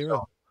me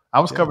around. I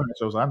was covering that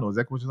show, so I know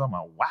exactly what you're talking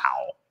about. Wow.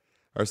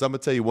 All right, so I'm gonna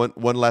tell you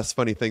one last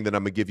funny thing that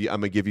I'm gonna give you. I'm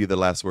gonna give you the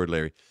last word,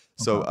 Larry.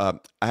 So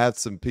I had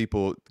some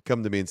people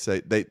come to me and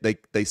say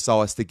they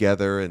saw us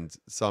together and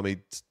saw me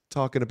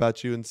talking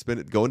about you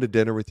and going to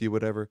dinner with you,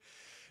 whatever.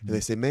 And they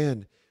say,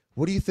 man,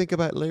 what do you think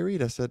about Larry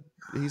Reid? I said,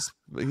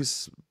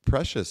 he's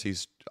precious.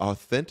 He's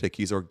authentic.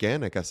 He's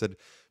organic. I said,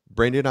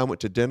 Brandy and I went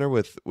to dinner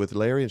with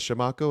Larry and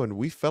Shamako, and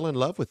we fell in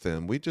love with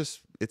him.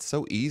 It's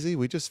so easy.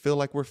 We just feel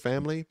like we're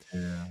family.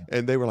 Yeah.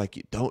 And they were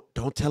like,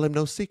 don't tell him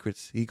no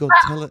secrets. He gonna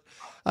tell it.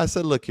 I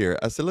said, look here.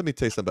 I said, let me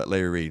tell you something about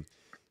Larry Reid.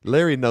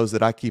 Larry knows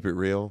that I keep it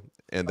real,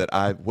 and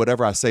that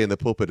whatever I say in the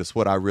pulpit is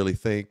what I really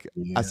think.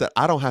 Yeah. I said,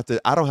 I don't have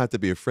to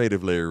be afraid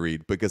of Larry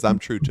Reid because I'm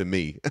true to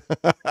me.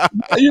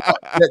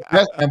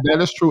 That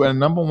is true. And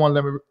number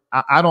one,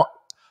 I don't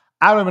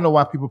even know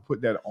why people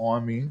put that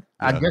on me. Yeah.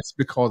 I guess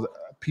because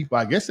people,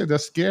 I guess they're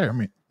just scared of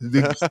me.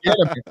 They're scared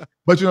of me.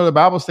 But the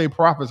Bible say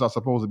prophets are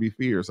supposed to be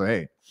feared. So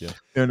hey, if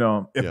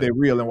they're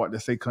real and what they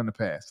say come to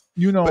pass.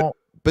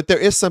 But there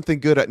is something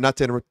good. Not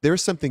to interrupt. There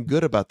is something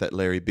good about that,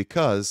 Larry,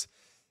 because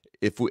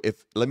if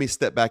let me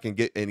step back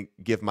and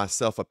give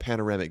myself a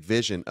panoramic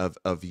vision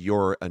of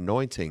your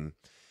anointing,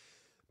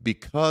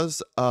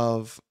 because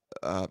of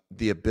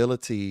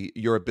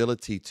your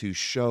ability to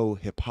show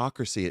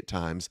hypocrisy at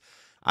times.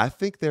 I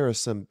think there are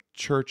some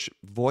church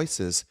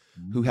voices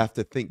who have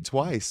to think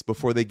twice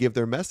before they give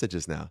their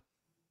messages now.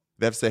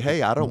 They have to say,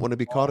 hey, I don't want to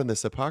be caught in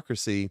this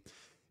hypocrisy.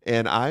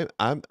 And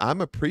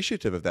I'm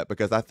appreciative of that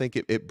because I think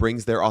it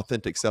brings their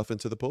authentic self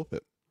into the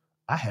pulpit.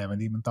 I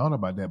haven't even thought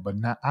about that, but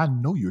now I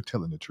know you're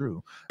telling the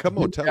truth. Come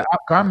on, tell it.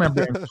 I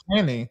remember in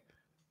 20,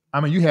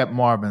 you had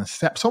Marvin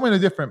Sapp. So many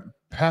different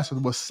pastors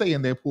would say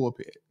in their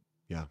pulpit.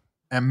 Yeah.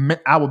 And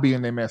I would be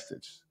in their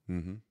message.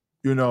 Mm-hmm.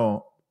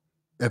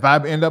 If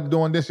I end up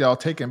doing this, y'all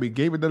take it. We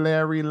gave it to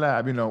Larry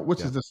live,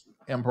 which is just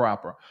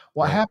improper.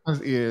 What happens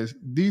is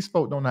these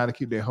folk don't know how to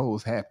keep their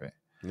hoes happy.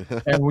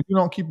 And when you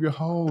don't keep your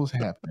hoes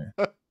happy.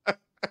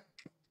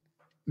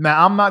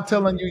 Now, I'm not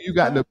telling you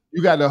got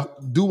to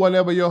do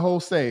whatever your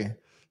hoes say.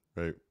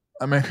 Right.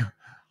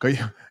 Cause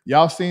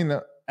y'all seen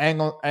the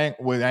angle.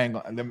 Let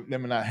me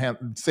not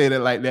say that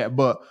like that.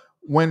 But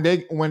when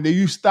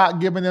you start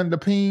giving them the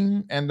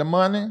peen and the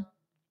money,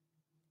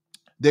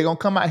 they're gonna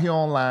come out here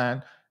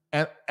online.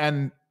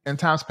 And in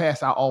times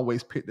past, I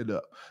always picked it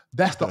up.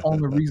 That's the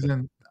only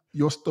reason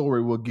your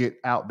story will get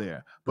out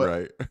there.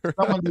 But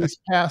some of these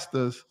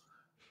pastors,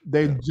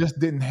 They just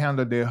didn't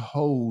handle their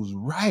hoes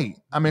right.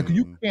 I mean,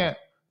 you can't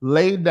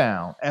lay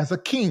down as a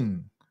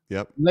king.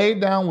 Yep. Lay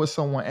down with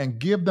someone and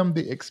give them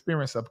the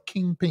experience of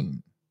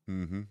kingpin.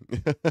 Mm-hmm.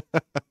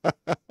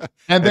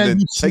 And then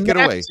you take it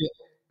away.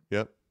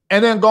 Yep.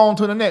 And then go on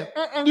to the next.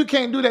 You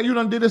can't do that. You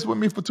done did this with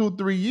me for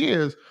 2-3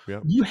 years.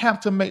 Yep. You have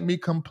to make me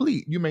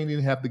complete. You may need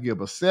to have to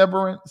give a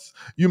severance.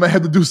 You may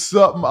have to do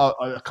something,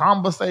 a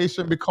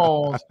conversation,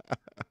 because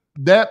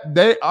they're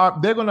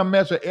going to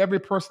measure every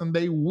person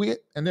they with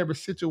and every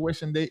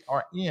situation they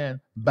are in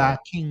by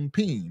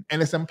kingpin.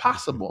 And it's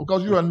impossible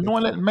because you're an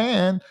anointed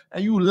man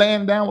and you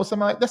laying down with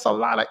somebody. That's a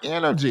lot of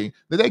energy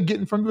that they're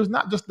getting from you. It's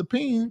not just the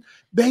peen.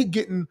 They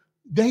getting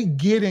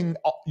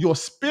your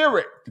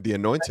spirit, the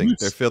anointing.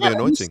 They feel the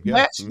anointing.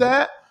 Snatch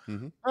that.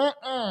 You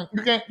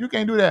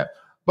can't do that.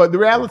 But the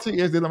reality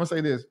is that, let me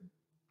say this: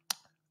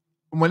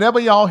 whenever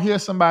y'all hear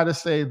somebody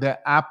say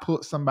that I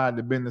put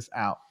somebody's business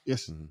out,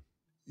 it's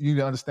you need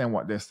to understand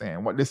what they're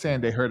saying. What they're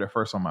saying, they heard it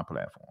first on my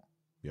platform.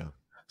 Yeah.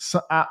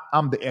 So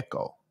I'm the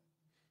echo.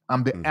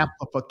 I'm the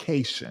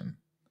amplification.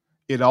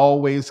 It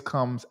always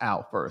comes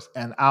out first,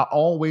 and I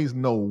always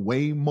know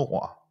way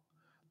more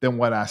than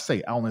what I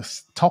say. I only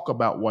talk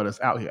about what is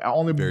out here. I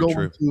only go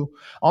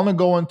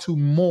into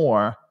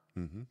more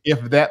if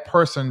that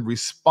person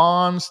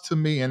responds to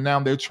me and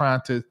now they're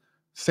trying to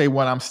say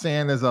what I'm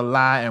saying is a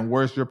lie and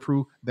where's your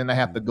proof. Then I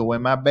have to go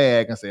in my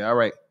bag and say, all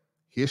right,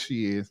 here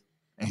she is.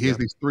 And here's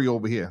these 3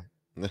 over here.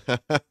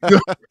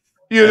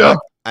 You know?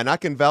 And I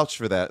can vouch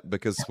for that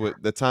because with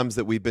the times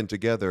that we've been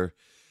together,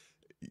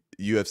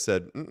 you have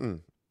said,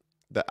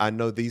 that I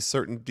know these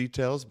certain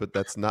details, but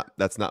that's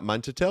not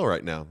mine to tell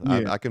right now.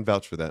 I can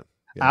vouch for that.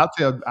 Yeah.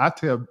 I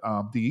tell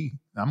DE.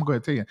 I'm going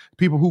to tell you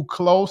people who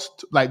close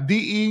to, like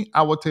DE.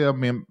 I would tell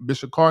me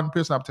Bishop Carlton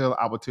Pearson.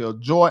 I would tell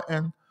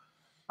Jordan.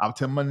 I would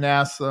tell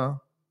Manasseh.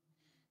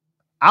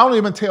 I don't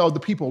even tell the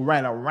people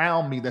right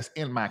around me that's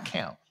in my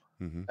camp,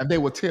 and they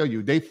will tell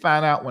you. They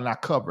find out when I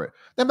cover it.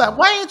 They're like,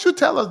 "Why didn't you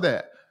tell us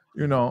that?"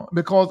 You know,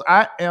 because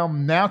I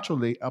am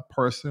naturally a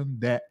person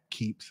that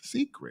keeps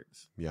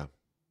secrets. Yeah.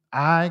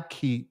 I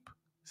keep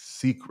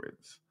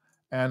secrets,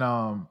 and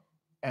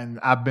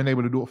I've been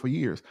able to do it for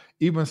years.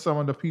 Even some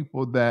of the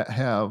people that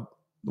have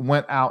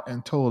went out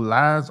and told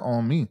lies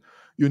on me,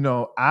 you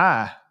know,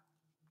 I'm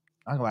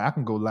like, I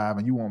can go live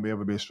and you won't be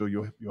able to show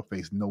your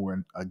face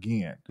nowhere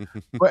again.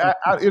 But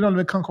it don't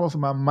even come across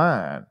my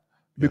mind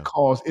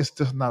because it's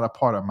just not a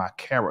part of my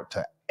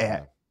character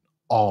at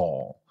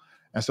all.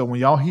 And so when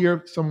y'all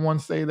hear someone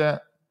say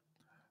that,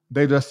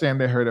 they just saying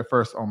they heard it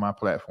first on my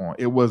platform.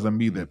 It wasn't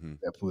me that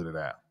put it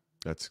out.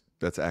 That's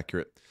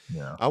accurate.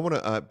 Yeah. I want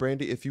to,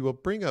 Brandy, if you will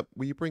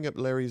you bring up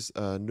Larry's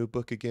new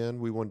book again?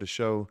 We wanted to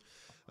show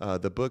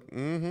the book.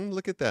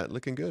 Look at that,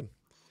 looking good.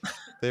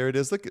 There it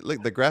is. Look,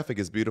 the graphic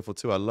is beautiful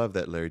too. I love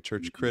that, Larry,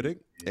 Church Critic,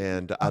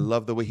 and I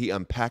love the way he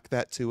unpacked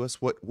that to us.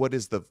 What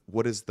is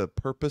the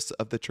purpose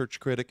of the Church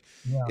Critic?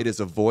 Yeah. It is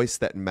a voice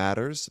that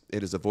matters.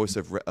 It is a voice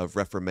of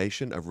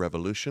reformation, of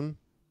revolution.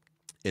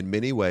 In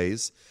many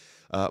ways,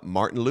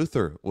 Martin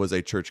Luther was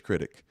a church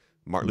critic.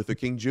 Martin Luther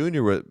King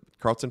Jr.,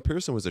 Carlton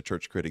Pearson was a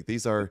church critic.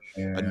 These are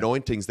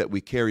anointings that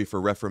we carry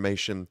for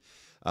reformation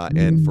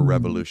and for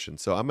revolution.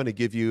 So I'm going to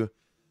give you,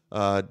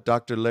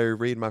 Dr. Larry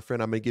Reid, my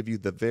friend, I'm going to give you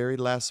the very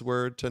last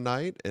word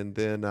tonight, and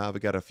then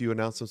we got a few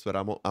announcements, but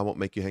I won't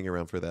make you hang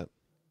around for that.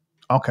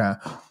 Okay.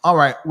 All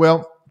right.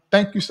 Well,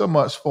 thank you so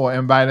much for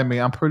inviting me.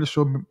 I'm pretty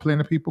sure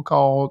plenty of people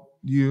called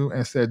you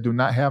and said, do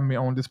not have me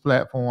on this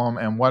platform,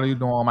 and what are you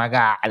doing? Oh, my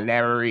God,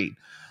 Larry Reid.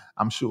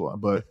 I'm sure,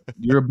 but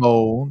you're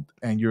bold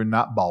and you're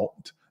not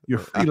bought. You're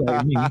free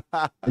like me.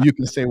 And you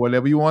can say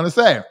whatever you want to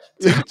say.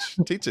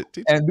 Teach it.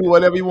 And do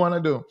whatever you want to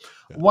do.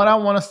 Yeah. What I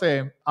want to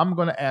say, I'm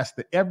going to ask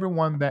that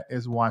everyone that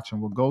is watching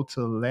will go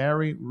to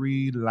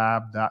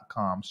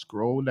LarryReidLive.com,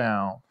 scroll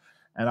down,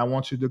 and I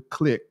want you to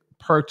click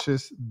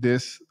purchase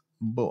this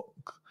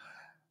book.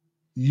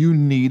 You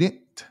need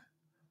it,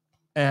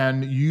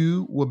 and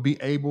you will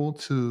be able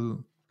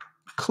to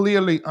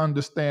clearly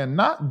understand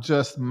not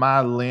just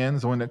my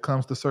lens when it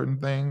comes to certain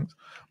things,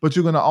 but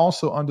you're going to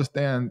also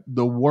understand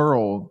the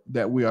world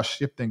that we are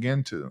shifting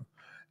into.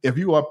 If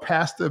you are a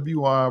pastor, if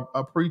you are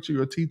a preacher,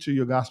 you're a teacher,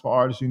 you're a gospel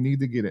artist, you need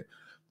to get it.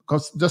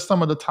 Because just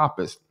some of the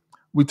topics,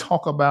 we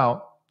talk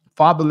about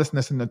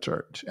fatherlessness in the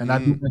church. And I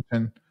do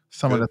mention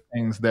some of the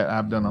things that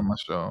I've done on my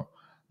show.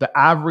 The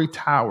ivory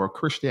tower,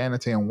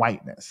 Christianity and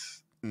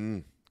whiteness.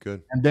 Good.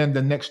 And then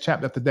the next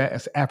chapter after that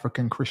is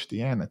African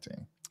Christianity.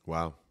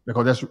 Wow.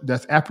 Because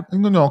that's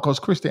African, because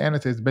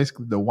Christianity is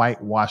basically the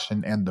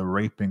whitewashing and the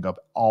raping of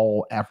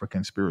all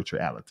African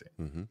spirituality.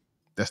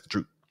 That's the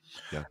truth.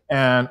 Yeah.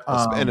 And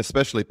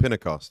especially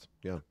Pentecost.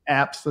 Yeah.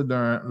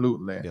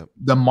 Absolutely. Yep.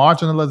 The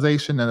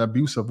marginalization and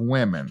abuse of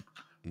women.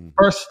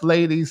 First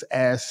ladies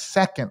as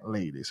second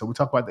ladies. So we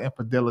talk about the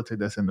infidelity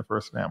that's in the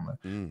first family.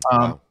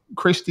 Wow.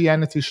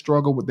 Christianity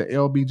struggle with the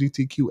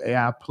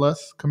LGBTQAI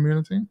plus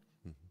community.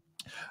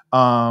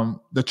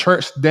 The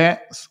church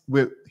dance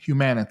with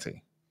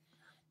humanity.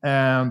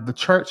 And the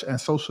church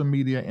and social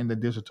media in the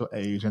digital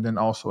age, and then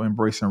also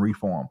embracing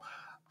reform.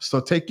 So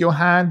take your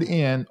hand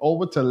in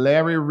over to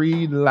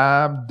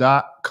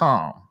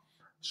LarryReidLive.com.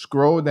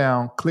 Scroll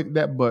down, click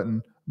that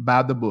button,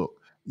 buy the book.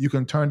 You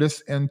can turn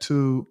this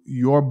into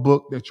your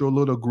book that your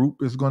little group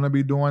is going to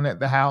be doing at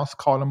the house.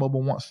 Call them over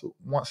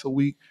once a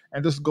week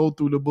and just go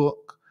through the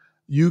book.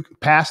 You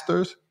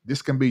pastors,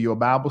 this can be your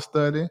Bible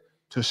study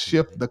to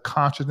shift the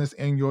consciousness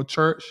in your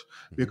church,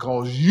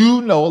 because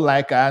you know,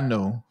 like I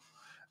know,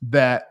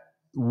 that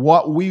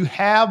what we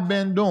have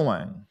been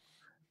doing,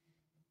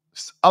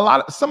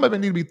 some of it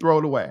need to be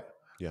thrown away.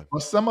 Yeah.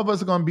 But some of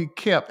us are going to be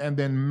kept and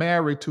then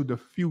married to the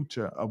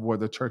future of where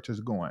the church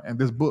is going. And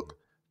this book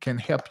can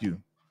help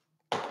you.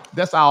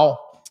 That's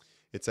all.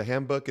 It's a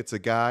handbook. It's a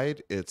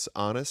guide. It's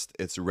honest.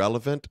 It's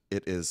relevant.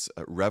 It is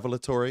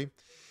revelatory.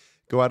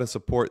 Go out and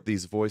support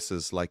these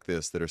voices like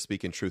this that are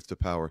speaking truth to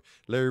power.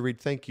 Larry Reid,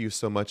 thank you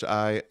so much.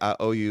 I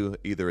owe you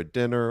either a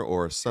dinner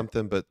or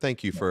something, but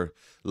thank you for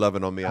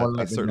loving on me.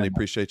 I certainly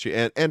appreciate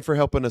you. And for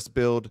helping us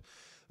build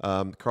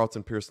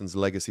Carlton Pearson's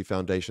Legacy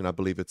Foundation. I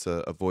believe it's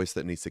a voice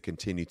that needs to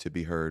continue to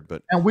be heard.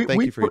 But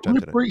thank you for your time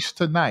today. We preached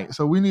tonight,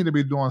 so we need to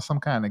be doing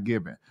some kind of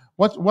giving.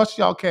 What's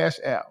y'all cash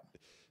app?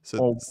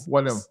 So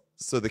whatever.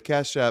 So the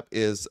Cash App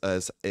is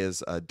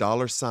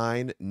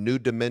 $, New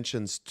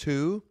Dimensions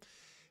 2.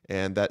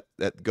 And that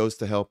goes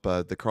to help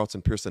the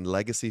Carlton Pearson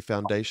Legacy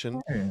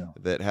Foundation.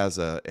 That has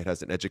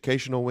an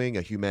educational wing,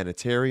 a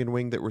humanitarian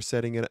wing that we're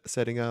setting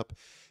up,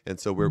 and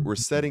so we're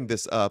setting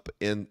this up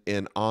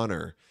in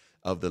honor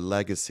of the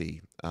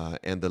legacy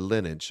and the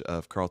lineage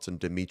of Carlton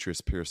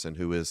Demetrius Pearson,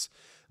 who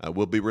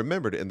will be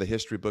remembered in the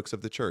history books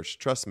of the church.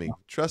 Trust me,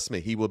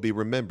 he will be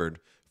remembered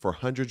for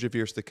hundreds of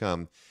years to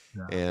come,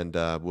 and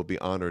will be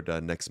honored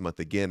next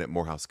month again at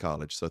Morehouse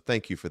College. So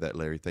thank you for that,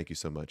 Larry. Thank you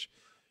so much.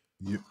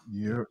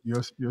 You're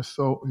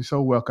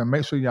so welcome.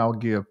 Make sure y'all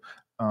give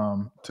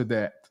to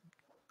that.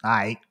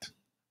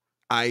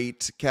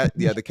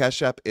 The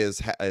Cash App is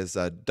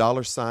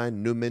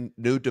 $,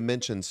 New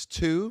Dimensions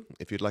 2.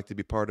 If you'd like to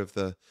be part of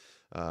the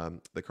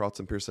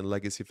Carlton Pearson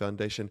Legacy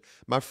Foundation,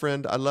 my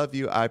friend, I love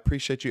you. I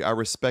appreciate you. I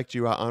respect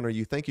you. I honor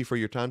you. Thank you for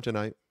your time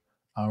tonight.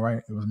 All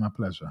right, it was my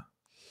pleasure.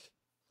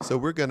 So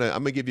I'm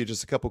gonna give you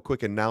just a couple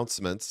quick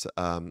announcements.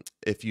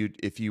 If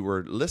you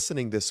were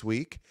listening this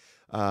week,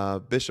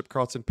 Bishop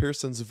Carlton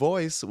Pearson's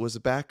voice was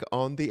back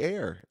on the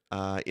air.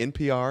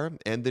 NPR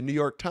and the New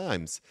York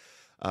Times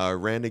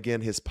ran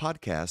again his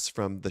podcast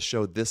from the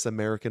show This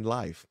American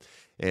Life.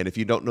 And if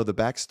you don't know the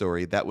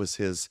backstory, that was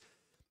his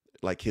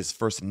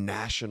first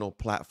national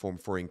platform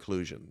for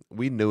inclusion.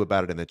 We knew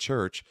about it in the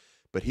church,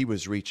 but he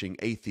was reaching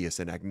atheists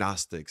and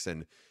agnostics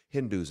and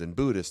Hindus and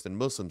Buddhists and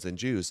Muslims and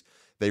Jews.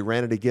 They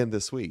ran it again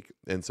this week.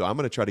 And so I'm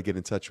going to try to get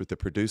in touch with the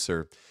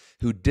producer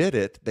who did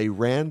it. They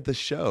ran the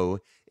show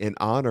in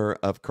honor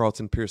of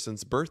Carlton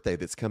Pearson's birthday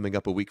that's coming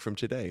up a week from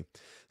today.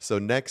 So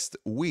next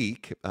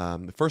week,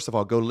 first of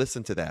all, go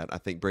listen to that. I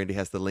think Brandy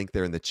has the link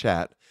there in the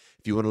chat.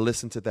 If you want to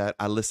listen to that,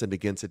 I listened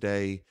again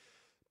today.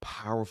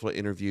 Powerful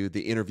interview.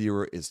 The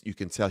interviewer you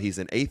can tell he's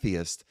an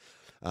atheist,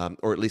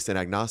 or at least an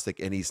agnostic,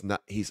 and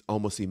he's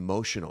almost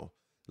emotional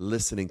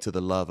listening to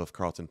the love of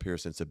Carlton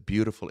Pearson. It's a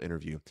beautiful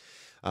interview.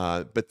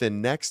 But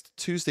then next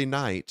Tuesday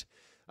night,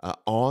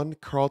 on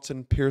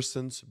Carlton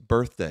Pearson's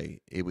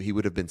birthday, he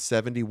would have been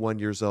 71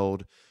 years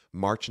old,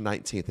 March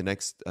 19th, the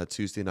next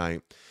Tuesday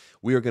night.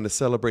 We are going to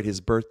celebrate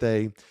his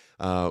birthday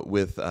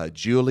with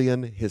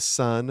Julian, his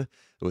son,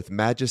 with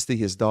Majesty,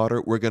 his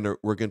daughter. We're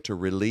going to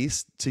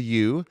release to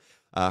you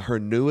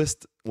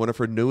one of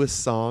her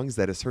newest songs.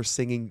 That is her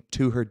singing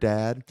to her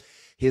dad.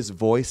 His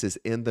voice is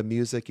in the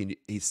music, and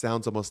he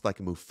sounds almost like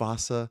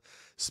Mufasa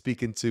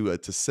speaking to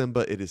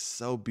Simba. It is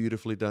so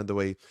beautifully done the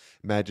way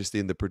Majesty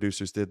and the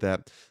producers did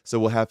that. So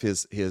we'll have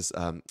his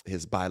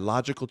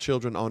biological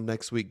children on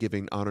next week,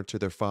 giving honor to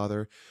their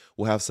father.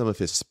 We'll have some of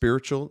his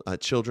spiritual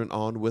children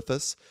on with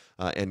us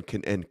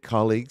and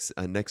colleagues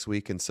next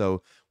week. And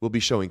so we'll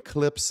be showing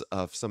clips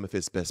of some of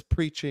his best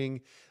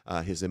preaching,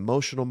 his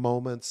emotional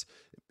moments,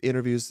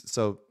 interviews.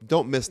 So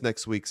don't miss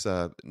next week's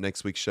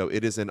show.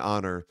 It is in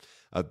honor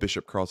of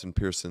Bishop Carlton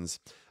Pearson's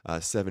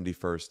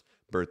 71st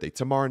birthday.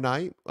 Tomorrow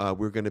night,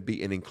 we're going to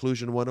be in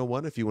Inclusion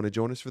 101. If you want to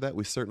join us for that,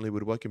 we certainly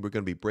would welcome. We're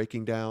going to be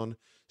breaking down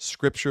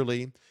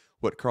scripturally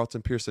what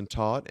Carlton Pearson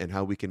taught and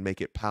how we can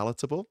make it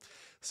palatable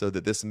so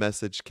that this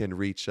message can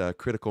reach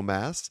critical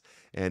mass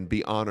and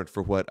be honored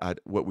for what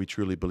we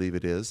truly believe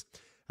it is.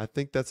 I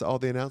think that's all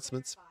the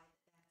announcements.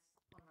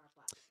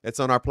 It's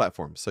on our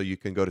platform, so you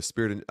can go to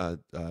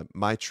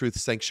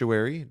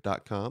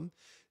mytruthsanctuary.com.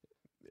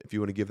 If you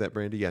want to give that,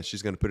 Brandy, yeah,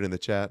 she's going to put it in the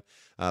chat.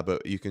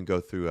 But you can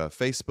go through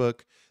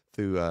Facebook,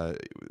 through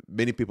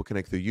many people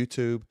connect through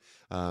YouTube.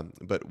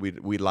 But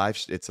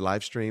it's a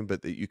live stream.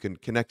 But you can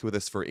connect with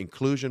us for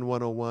Inclusion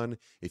 101.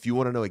 If you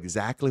want to know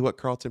exactly what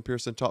Carlton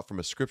Pearson taught from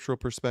a scriptural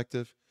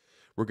perspective,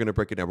 we're going to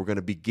break it down. We're going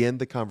to begin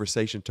the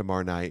conversation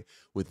tomorrow night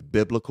with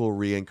biblical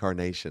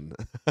reincarnation.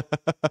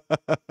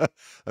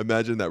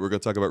 Imagine that. We're going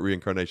to talk about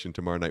reincarnation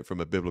tomorrow night from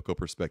a biblical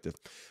perspective.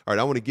 All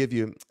right, I want to give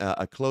you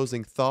a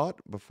closing thought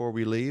before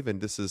we leave,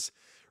 and this is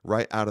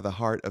right out of the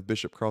heart of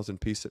Bishop Carlton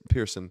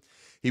Pearson.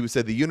 He would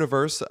say, the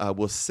universe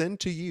will send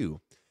to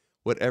you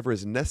whatever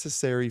is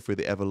necessary for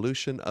the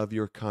evolution of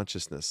your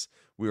consciousness.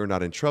 We are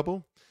not in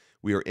trouble.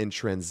 We are in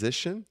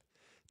transition.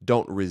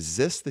 Don't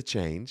resist the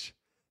change.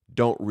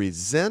 Don't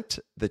resent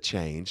the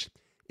change.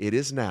 It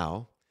is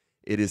now.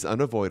 It is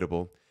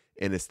unavoidable.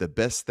 And it's the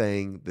best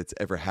thing that's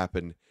ever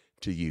happened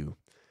to you.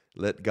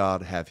 Let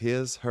God have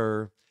his,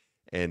 her,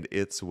 and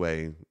its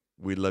way.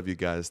 We love you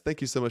guys.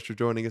 Thank you so much for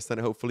joining us. And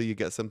hopefully you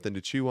got something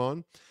to chew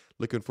on.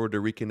 Looking forward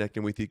to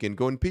reconnecting with you again.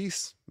 Go in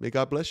peace. May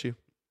God bless you.